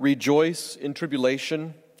rejoice in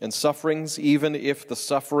tribulation and sufferings, even if the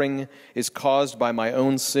suffering is caused by my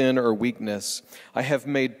own sin or weakness? I have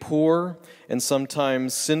made poor and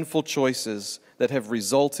sometimes sinful choices that have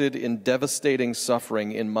resulted in devastating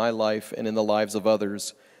suffering in my life and in the lives of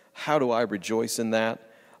others. How do I rejoice in that?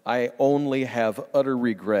 I only have utter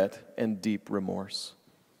regret and deep remorse.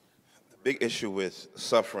 The big issue with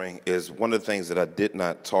suffering is one of the things that I did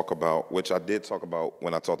not talk about, which I did talk about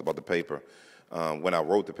when I talked about the paper, when I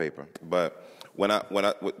wrote the paper. But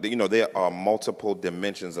there are multiple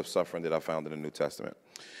dimensions of suffering that I found in the New Testament.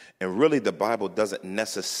 And really, the Bible doesn't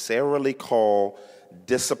necessarily call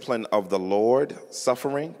discipline of the Lord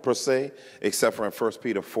suffering, per se, except for in 1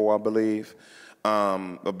 Peter 4, I believe.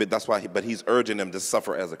 But that's why he's urging them to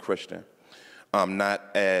suffer as a Christian,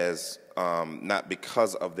 not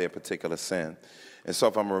because of their particular sin. And so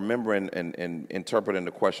if I'm remembering and interpreting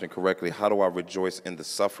the question correctly, how do I rejoice in the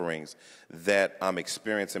sufferings that I'm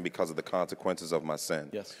experiencing because of the consequences of my sin?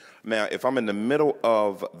 Yes. Now, if I'm in the middle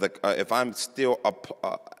of if I'm still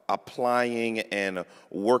applying and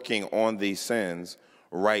working on these sins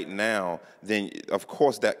right now, then of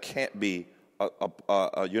course that can't be,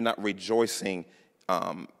 you're not rejoicing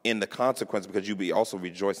in the consequence, because you'd be also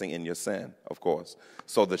rejoicing in your sin, of course.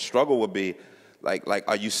 So the struggle would be, like,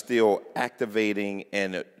 are you still activating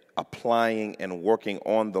and applying and working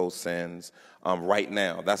on those sins right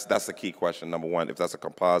now? That's the key question, number one, if that's a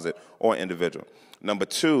composite or individual. Number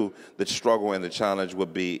two, the struggle and the challenge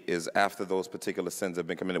would be is after those particular sins have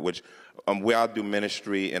been committed, which where I do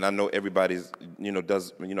ministry, and I know everybody's,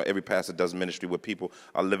 every pastor does ministry where people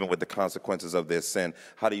are living with the consequences of their sin.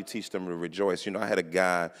 How do you teach them to rejoice? I had a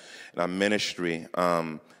guy in our ministry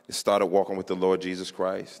started walking with the Lord Jesus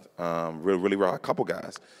Christ, really raw. A couple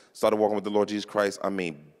guys started walking with the Lord Jesus Christ. I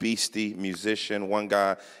mean, beastie musician. One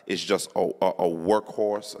guy is just a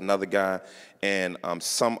workhorse. Another guy, and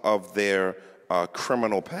some of their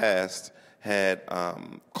criminal past had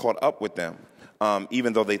caught up with them.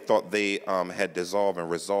 Even though they thought they had dissolved and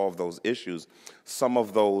resolved those issues, some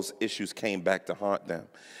of those issues came back to haunt them.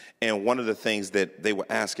 And one of the things that they were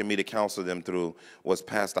asking me to counsel them through was,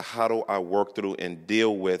 Pastor, how do I work through and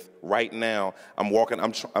deal with right now?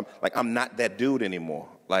 I'm not that dude anymore.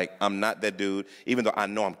 Like, I'm not that dude. Even though I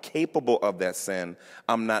know I'm capable of that sin,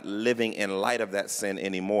 I'm not living in light of that sin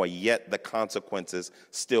anymore. Yet the consequences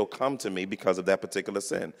still come to me because of that particular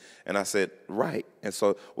sin. And I said, right. And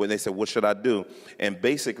so when they said, what should I do? And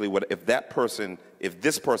basically, if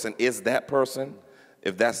this person is that person,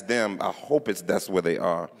 if that's them, I hope that's where they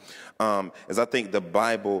are. As I think the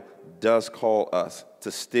Bible does call us to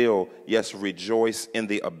still, yes, rejoice in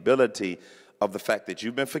the ability of the fact that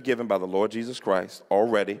you've been forgiven by the Lord Jesus Christ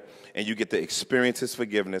already, and you get to experience his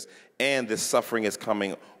forgiveness, and this suffering is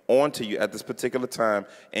coming onto you at this particular time,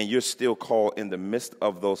 and you're still called in the midst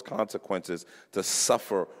of those consequences to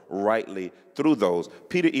suffer rightly through those.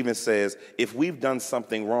 Peter even says, if we've done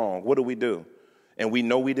something wrong, what do? And we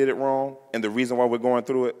know we did it wrong, and the reason why we're going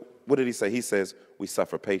through it, what did he say? He says, we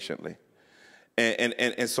suffer patiently.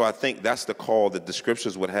 And so I think that's the call that the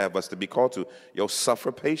scriptures would have us to be called to.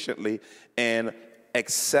 Suffer patiently and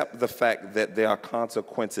accept the fact that there are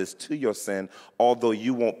consequences to your sin, although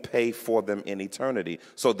you won't pay for them in eternity.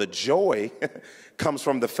 So the joy comes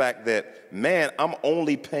from the fact that, man, I'm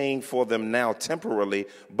only paying for them now temporarily,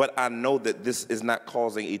 but I know that this is not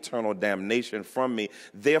causing eternal damnation from me.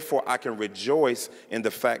 Therefore, I can rejoice in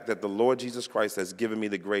the fact that the Lord Jesus Christ has given me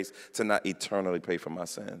the grace to not eternally pay for my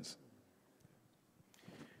sins.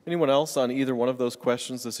 Anyone else on either one of those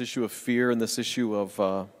questions, this issue of fear and this issue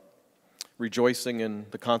of rejoicing in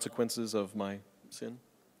the consequences of my sin?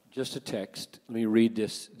 Just a text. Let me read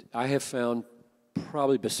this. I have found,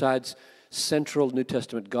 probably besides central New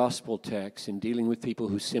Testament gospel texts, in dealing with people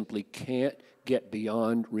who simply can't get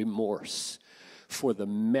beyond remorse for the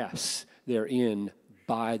mess they're in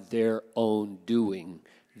by their own doing.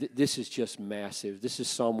 This is just massive. This is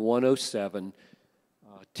Psalm 107,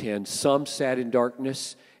 10. Some sat in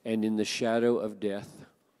darkness and in the shadow of death,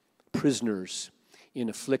 prisoners in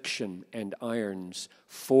affliction and irons,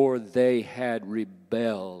 for they had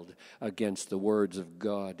rebelled against the words of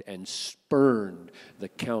God and spurned the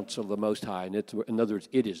counsel of the Most High. And in other words,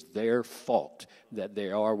 it is their fault that they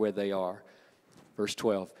are where they are. Verse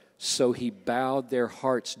 12, so he bowed their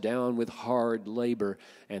hearts down with hard labor,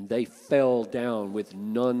 and they fell down with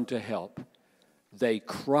none to help. They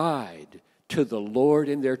cried to the Lord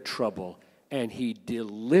in their trouble, and he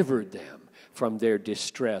delivered them from their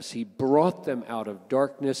distress. He brought them out of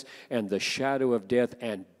darkness and the shadow of death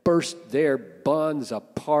and burst their bonds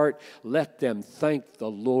apart. Let them thank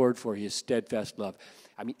the Lord for his steadfast love.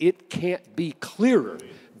 I mean, it can't be clearer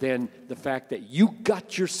than the fact that you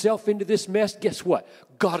got yourself into this mess. Guess what?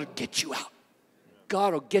 God will get you out.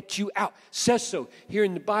 God will get you out. Says so here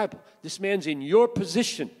in the Bible. This man's in your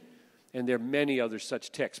position. And there are many other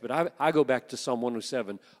such texts. But I go back to Psalm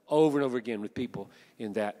 107 over and over again with people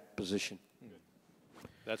in that position.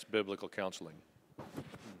 That's biblical counseling.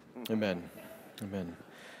 Amen. Amen.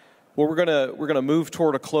 Well, we're gonna move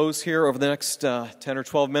toward a close here over the next 10 or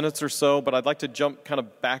 12 minutes or so, but I'd like to jump kind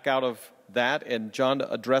of back out of that and, John,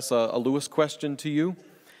 to address a Lewis question to you.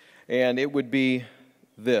 And it would be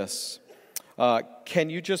this. Can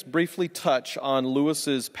you just briefly touch on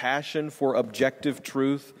Lewis's passion for objective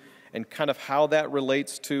truth and kind of how that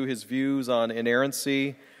relates to his views on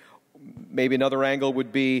inerrancy? Maybe another angle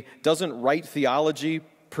would be, doesn't right theology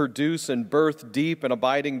produce and birth deep and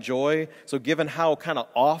abiding joy? So given how kind of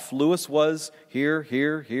off Lewis was here,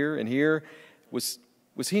 and here, was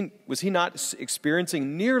he not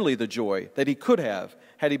experiencing nearly the joy that he could have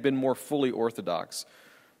had he been more fully orthodox?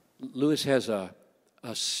 Lewis has a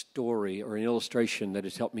story or an illustration that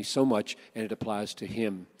has helped me so much, and it applies to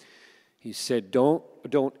him. He said, don't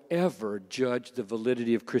ever judge the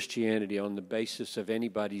validity of Christianity on the basis of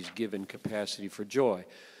anybody's given capacity for joy.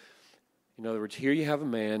 In other words, here you have a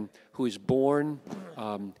man who is born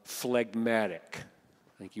phlegmatic.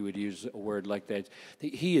 I think you would use a word like that.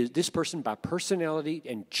 This person, by personality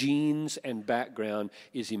and genes and background,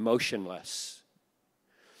 is emotionless.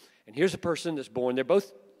 And here's a person that's born, they're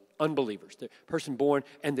both unbelievers. The person born,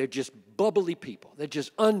 and they're just bubbly people. They're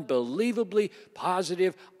just unbelievably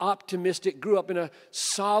positive, optimistic, grew up in a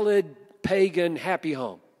solid, pagan, happy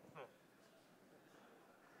home.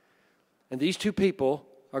 And these two people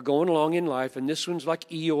are going along in life, and this one's like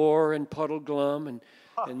Eeyore and Puddleglum,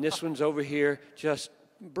 and this one's over here just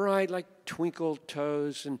bright like twinkle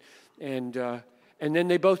toes, and then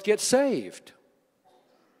they both get saved.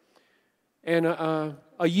 And a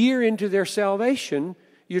year into their salvation,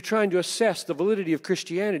 you're trying to assess the validity of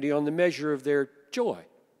Christianity on the measure of their joy.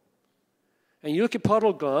 And you look at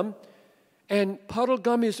Puddleglum, and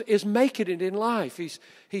Puddleglum is making it in life.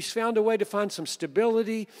 He's found a way to find some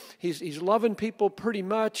stability. He's loving people pretty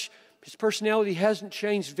much. His personality hasn't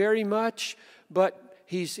changed very much, but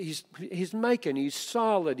he's making. He's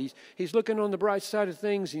solid. He's looking on the bright side of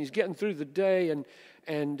things, and he's getting through the day.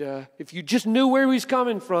 And if you just knew where he's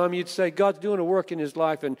coming from, you'd say God's doing a work in his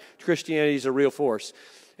life, and Christianity is a real force.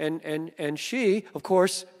 And she, of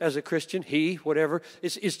course, as a Christian, he, whatever,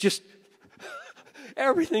 is just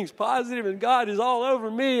everything's positive and God is all over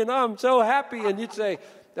me and I'm so happy. And you'd say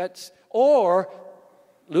or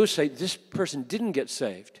Lewis say, this person didn't get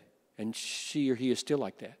saved and she or he is still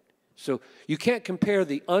like that. So you can't compare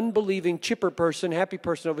the unbelieving, chipper person, happy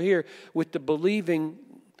person over here with the believing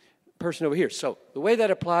person over here. So the way that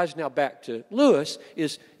applies now back to Lewis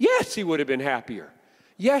is, yes, he would have been happier.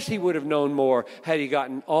 Yes, he would have known more had he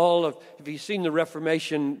gotten if he'd seen the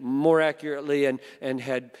Reformation more accurately and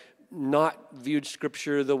had not viewed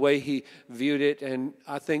Scripture the way he viewed it. And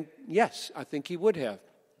I think he would have.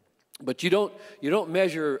 But you don't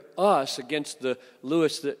measure us against the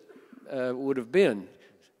Lewis that would have been.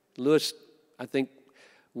 Lewis, I think,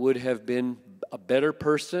 would have been a better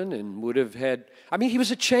person and would have had, he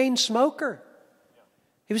was a chain smoker.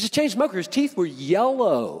 He was a chain smoker. His teeth were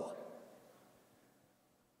yellow.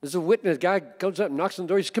 There's a witness, a guy comes up and knocks on the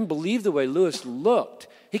door. He just couldn't believe the way Lewis looked.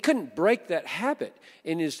 He couldn't break that habit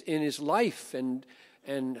in his life. And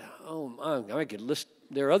I could list,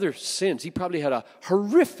 there are other sins. He probably had a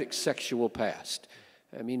horrific sexual past.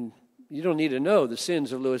 You don't need to know the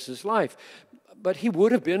sins of Lewis's life. But he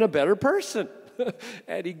would have been a better person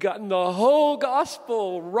had he gotten the whole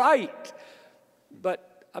gospel right.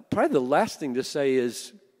 But probably the last thing to say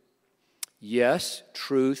is, yes,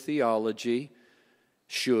 true theology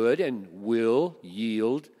should and will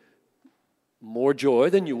yield more joy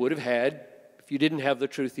than you would have had if you didn't have the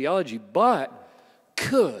true theology. But,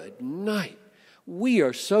 good night, we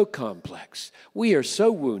are so complex. We are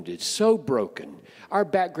so wounded, so broken. Our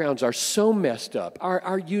backgrounds are so messed up.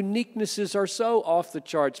 Our uniquenesses are so off the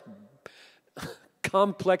charts.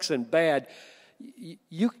 complex and bad.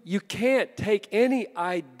 You can't take any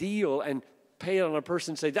ideal and pay it on a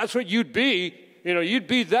person and say, that's what you'd be. You'd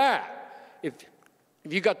be that.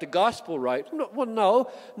 If you got the gospel right.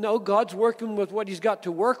 No, God's working with what he's got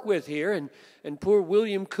to work with here. And poor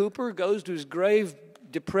William Cooper goes to his grave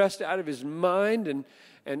depressed out of his mind,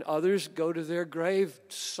 and others go to their grave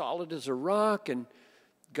solid as a rock, and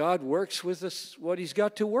God works with us what he's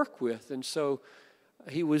got to work with. And so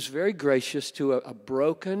he was very gracious to a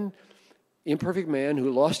broken, imperfect man who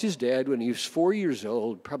lost his dad when he was 4 years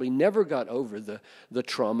old, probably never got over the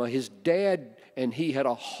trauma. His dad and he had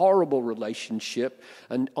a horrible relationship,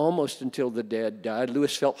 and almost until the dad died.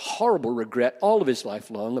 Lewis felt horrible regret all of his life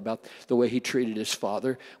long about the way he treated his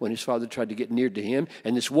father when his father tried to get near to him.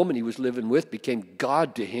 And this woman he was living with became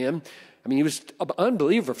God to him. I mean, he was an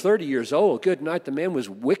unbeliever, 30 years old. Good night. The man was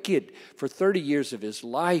wicked for 30 years of his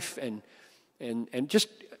life. And just,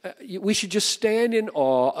 we should just stand in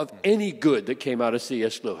awe of any good that came out of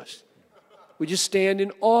C.S. Lewis. We just stand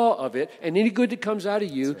in awe of it. And any good that comes out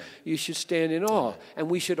of you, you should stand in awe. And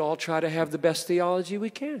we should all try to have the best theology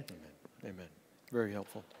we can. Amen. Very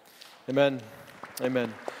helpful. Amen.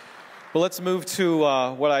 Amen. Well, let's move to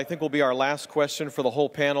what I think will be our last question for the whole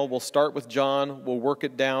panel. We'll start with John. We'll work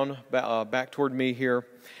it down back toward me here.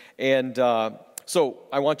 And so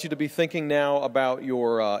I want you to be thinking now about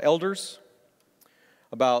your elders,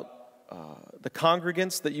 about the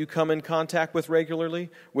congregants that you come in contact with regularly,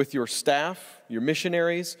 with your staff, your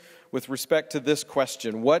missionaries, with respect to this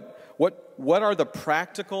question. What are the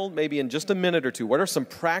practical, maybe in just a minute or two, what are some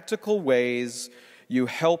practical ways you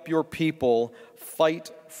help your people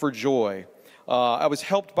fight for joy? I was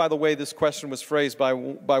helped by the way this question was phrased by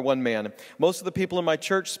one man. Most of the people in my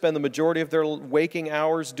church spend the majority of their waking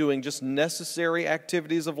hours doing just necessary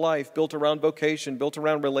activities of life, built around vocation, built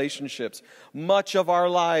around relationships. Much of our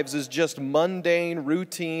lives is just mundane,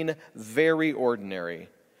 routine, very ordinary.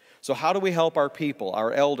 So how do we help our people,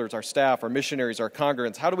 our elders, our staff, our missionaries, our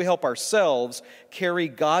congregants? How do we help ourselves carry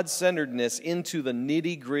God-centeredness into the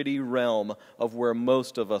nitty-gritty realm of where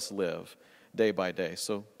most of us live day by day?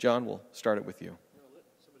 So, John, we'll start it with you.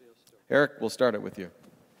 Eric, we'll start it with you.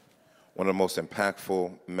 One of the most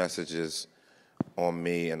impactful messages on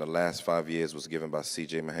me in the last 5 years was given by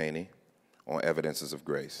C.J. Mahaney on Evidences of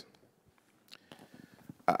Grace.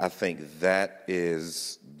 I think that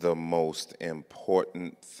is the most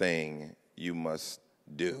important thing you must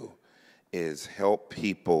do, is help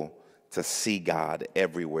people to see God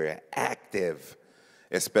everywhere, active,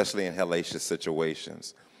 especially in hellacious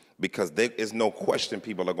situations. Because there is no question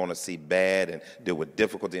people are going to see bad and deal with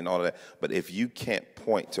difficulty and all of that. But if you can't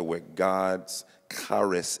point to where God's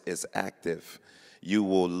charis is active, you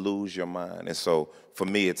will lose your mind. And so for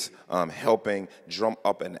me, it's helping drum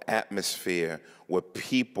up an atmosphere where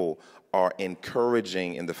people are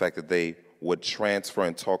encouraging in the fact that they would transfer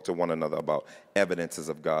and talk to one another about evidences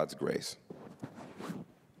of God's grace.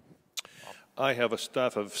 I have a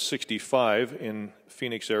staff of 65 in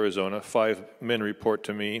Phoenix, Arizona. 5 men report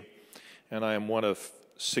to me, and I am one of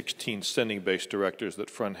 16 sending-based directors that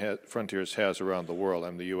Frontiers has around the world.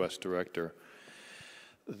 I'm the U.S. director.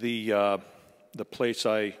 The place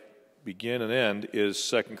I begin and end is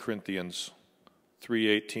 2 Corinthians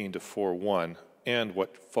 3:18 to 4:1 and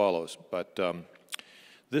what follows. But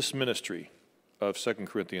this ministry of 2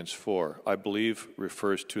 Corinthians 4, I believe,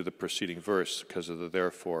 refers to the preceding verse because of the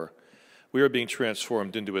therefore. We are being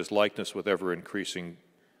transformed into his likeness with ever-increasing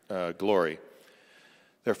glory.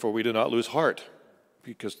 Therefore, we do not lose heart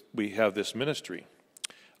because we have this ministry.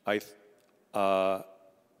 The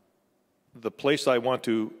place I want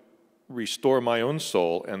to restore my own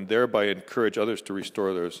soul and thereby encourage others to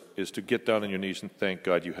restore theirs is to get down on your knees and thank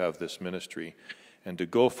God you have this ministry and to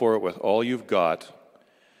go for it with all you've got,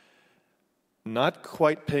 not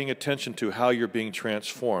quite paying attention to how you're being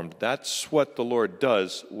transformed. That's what the Lord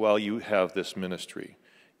does while you have this ministry.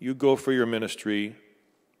 You go for your ministry,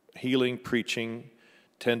 healing, preaching,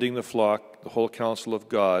 tending the flock, the whole counsel of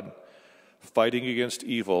God, fighting against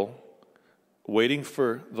evil, longing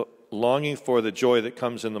for the joy that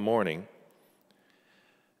comes in the morning.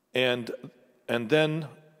 And then,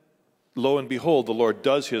 lo and behold, the Lord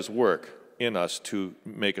does his work in us to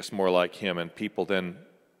make us more like him, and people then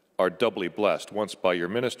are doubly blessed, once by your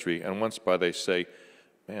ministry and once by they say,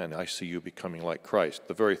 man, I see you becoming like Christ,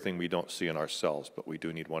 the very thing we don't see in ourselves, but we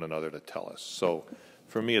do need one another to tell us. So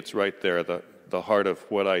for me, it's right there, the heart of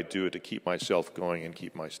what I do to keep myself going and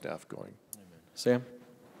keep my staff going. Amen. Sam?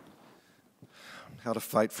 How to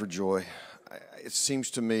fight for joy. It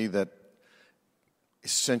seems to me that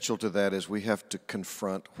essential to that is we have to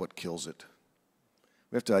confront what kills it.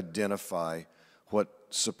 We have to identify what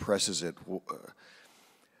suppresses it.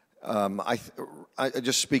 I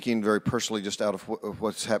just speaking very personally, just out of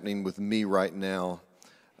what's happening with me right now,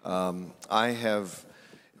 I have,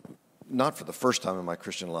 not for the first time in my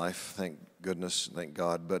Christian life, thank goodness, thank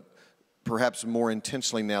God, but perhaps more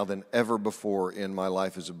intensely now than ever before in my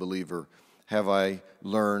life as a believer, have I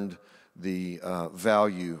learned the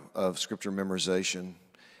value of Scripture memorization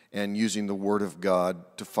and using the Word of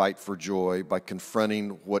God to fight for joy by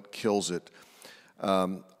confronting what kills it.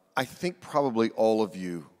 I think probably all of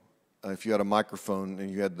you, if you had a microphone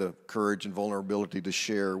and you had the courage and vulnerability to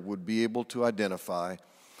share, would be able to identify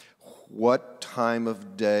what time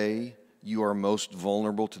of day you are most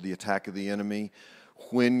vulnerable to the attack of the enemy,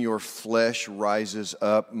 when your flesh rises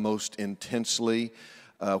up most intensely,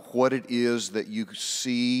 what it is that you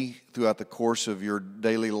see throughout the course of your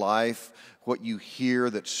daily life, what you hear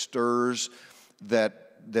that stirs,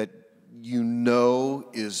 that you know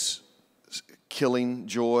is killing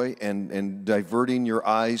joy and diverting your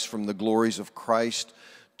eyes from the glories of Christ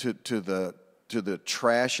to the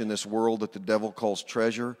trash in this world that the devil calls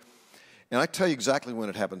treasure. And I tell you exactly when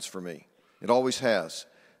it happens for me. It always has.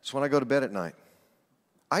 It's when I go to bed at night.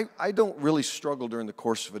 I don't really struggle during the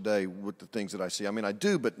course of a day with the things that I see. I mean, I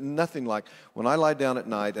do, but nothing like when I lie down at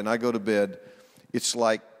night and I go to bed, it's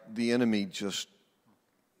like the enemy just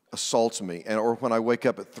assaults me. Or when I wake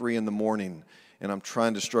up at 3 in the morning and I'm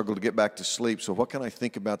trying to struggle to get back to sleep. So what can I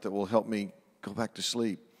think about that will help me go back to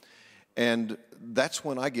sleep? And that's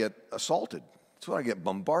when I get assaulted. That's when I get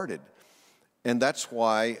bombarded. And that's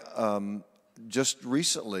why just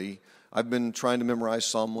recently I've been trying to memorize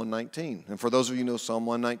Psalm 119. And for those of you who know Psalm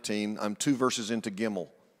 119, I'm 2 verses into Gimel.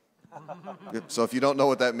 So if you don't know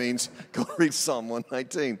what that means, go read Psalm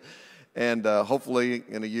 119. And hopefully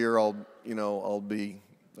in a year I'll be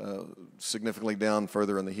significantly down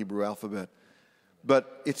further in the Hebrew alphabet.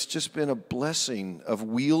 But it's just been a blessing of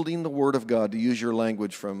wielding the Word of God, to use your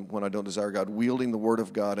language from When I Don't Desire God, wielding the Word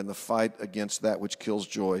of God in the fight against that which kills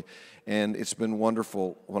joy. And it's been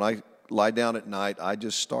wonderful. When I lie down at night, I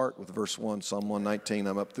just start with verse 1, Psalm 119.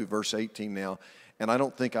 I'm up through verse 18 now. And I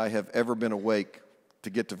don't think I have ever been awake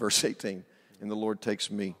to get to verse 18. And the Lord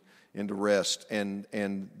takes me into rest, and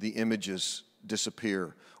the images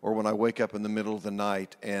disappear. Or when I wake up in the middle of the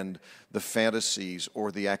night and the fantasies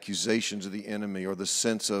or the accusations of the enemy or the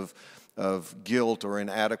sense of guilt or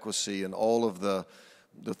inadequacy and all of the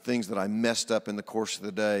things that I messed up in the course of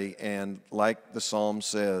the day. And like the psalm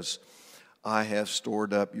says, I have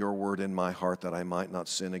stored up your word in my heart that I might not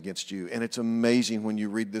sin against you. And it's amazing when you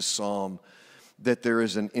read this psalm that there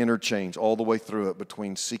is an interchange all the way through it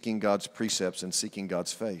between seeking God's precepts and seeking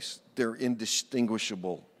God's face. They're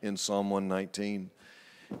indistinguishable in Psalm 119.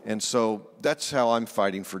 And so that's how I'm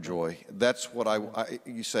fighting for joy. That's what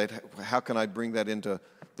you said, how can I bring that into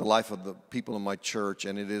the life of the people in my church?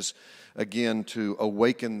 And it is, again, to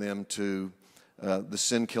awaken them to the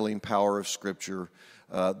sin-killing power of Scripture,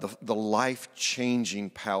 the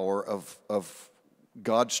life-changing power of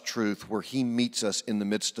God's truth where He meets us in the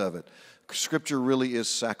midst of it. Scripture really is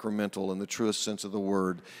sacramental in the truest sense of the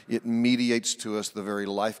word. It mediates to us the very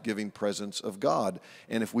life-giving presence of God.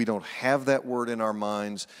 And if we don't have that word in our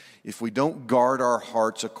minds, if we don't guard our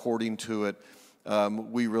hearts according to it,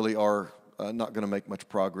 we really are not going to make much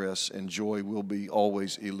progress, and joy will be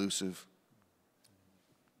always elusive.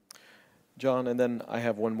 John, and then I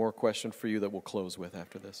have one more question for you that we'll close with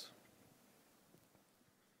after this.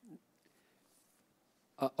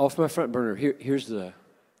 Off my front burner, here's the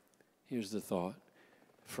thought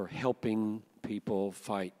for helping people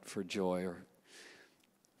fight for joy. Or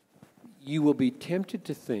you will be tempted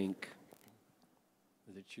to think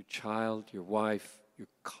that your child, your wife, your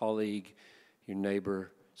colleague, your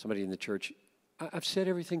neighbor, somebody in the church, I've said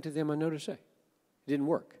everything to them I know to say. It didn't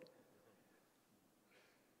work.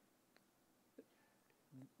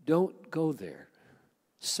 Don't go there.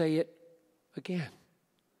 Say it again.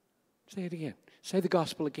 Say it again. Say the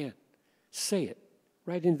gospel again. Say it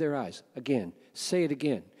right into their eyes again. Say it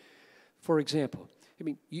again. For example, I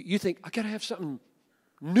mean, you think, I got to have something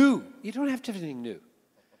new. You don't have to have anything new.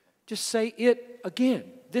 Just say it again.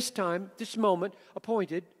 This time, this moment,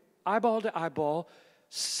 appointed, eyeball to eyeball,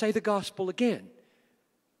 say the gospel again.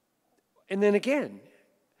 And then again.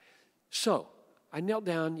 So, I knelt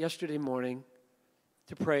down yesterday morning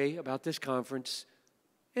to pray about this conference,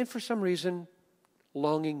 and for some reason,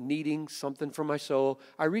 longing, needing something for my soul,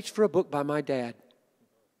 I reached for a book by my dad.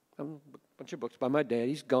 A bunch of books by my dad.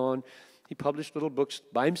 He's gone. He published little books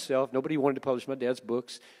by himself. Nobody wanted to publish my dad's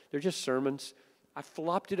books. They're just sermons. I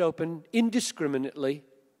flopped it open indiscriminately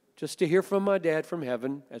just to hear from my dad from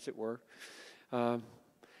heaven, as it were.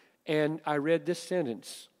 And I read this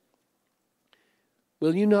sentence.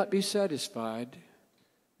 Will you not be satisfied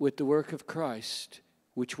with the work of Christ,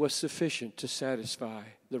 which was sufficient to satisfy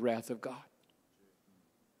the wrath of God.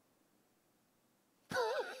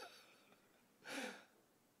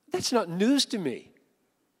 That's not news to me.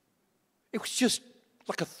 It was just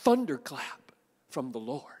like a thunderclap from the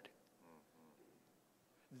Lord.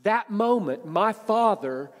 That moment, my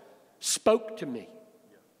Father spoke to me.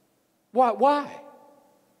 Why?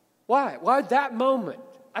 Why that moment?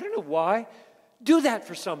 I don't know why. Do that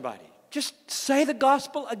for somebody. Just say the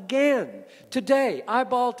gospel again today,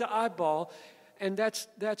 eyeball to eyeball. And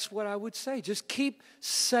that's what I would say. Just keep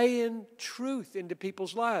saying truth into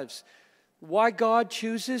people's lives. Why God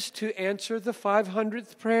chooses to answer the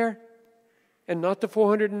 500th prayer and not the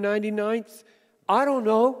 499th, I don't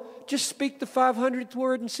know. Just speak the 500th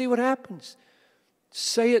word and see what happens.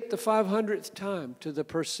 Say it the 500th time to the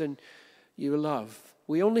person you love.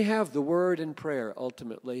 We only have the word and prayer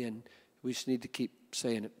ultimately, and we just need to keep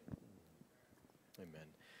saying it. Amen.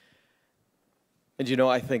 And you know,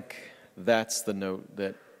 I think that's the note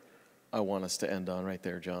that I want us to end on right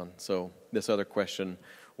there, John. So this other question,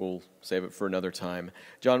 we'll save it for another time.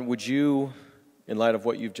 John, would you, in light of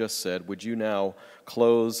what you've just said, would you now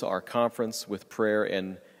close our conference with prayer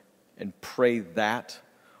and pray that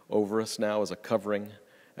over us now as a covering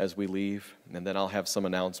as we leave? And then I'll have some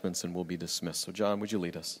announcements and we'll be dismissed. So John, would you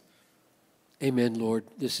lead us? Amen, Lord.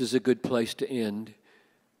 This is a good place to end.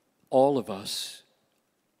 All of us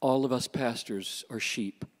pastors are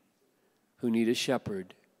sheep who need a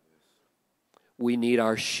shepherd. We need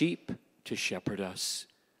our sheep to shepherd us.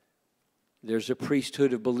 There's a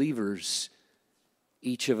priesthood of believers.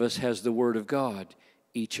 Each of us has the Word of God.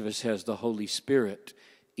 Each of us has the Holy Spirit.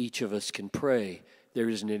 Each of us can pray. There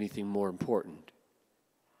isn't anything more important.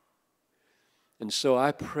 And so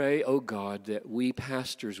I pray, oh God, that we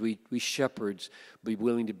pastors, we shepherds, be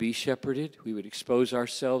willing to be shepherded. We would expose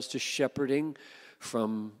ourselves to shepherding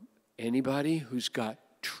from anybody who's got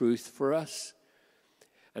truth for us.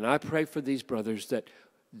 And I pray for these brothers that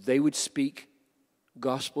they would speak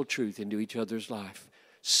gospel truth into each other's life.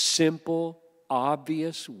 Simple,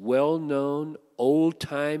 obvious, well-known,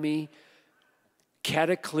 old-timey,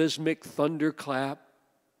 cataclysmic thunderclap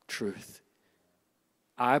truth.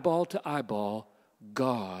 Eyeball to eyeball,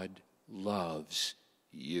 God loves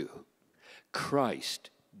you.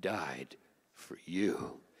 Christ died for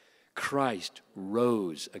you. Christ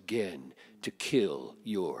rose again to kill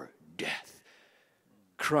your death.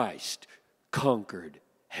 Christ conquered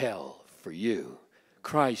hell for you.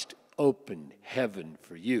 Christ opened heaven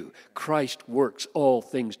for you. Christ works all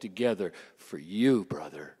things together for you,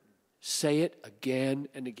 brother. Say it again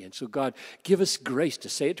and again. So God, give us grace to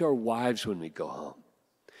say it to our wives when we go home.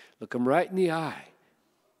 Look them right in the eye.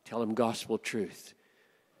 Tell them gospel truth.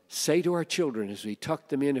 Say to our children as we tuck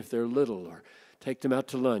them in if they're little or take them out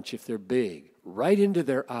to lunch if they're big, right into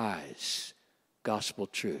their eyes, gospel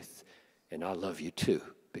truth. And I love you too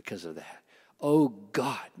because of that. Oh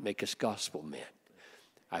God, make us gospel men.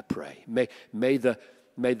 I pray. May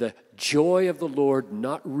the joy of the Lord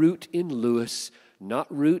not root in Lewis, not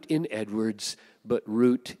root in Edwards, but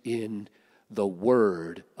root in the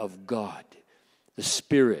Word of God, the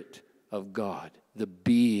Spirit of God, the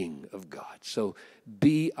being of God. So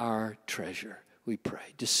be our treasure, we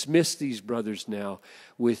pray. Dismiss these brothers now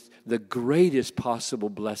with the greatest possible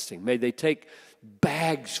blessing. May they take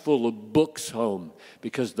bags full of books home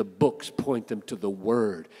because the books point them to the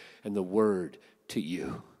Word and the Word to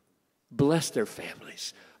you. Bless their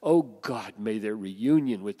families. Oh God, may their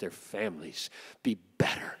reunion with their families be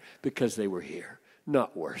better because they were here,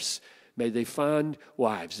 not worse. May they find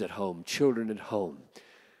wives at home, children at home,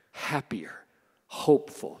 happier,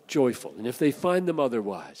 hopeful, joyful. And if they find them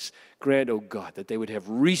otherwise, grant, oh God, that they would have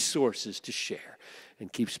resources to share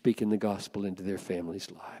and keep speaking the gospel into their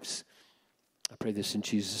families' lives. I pray this in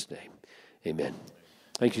Jesus' name. Amen.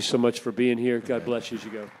 Thank you so much for being here. God bless you as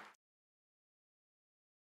you go.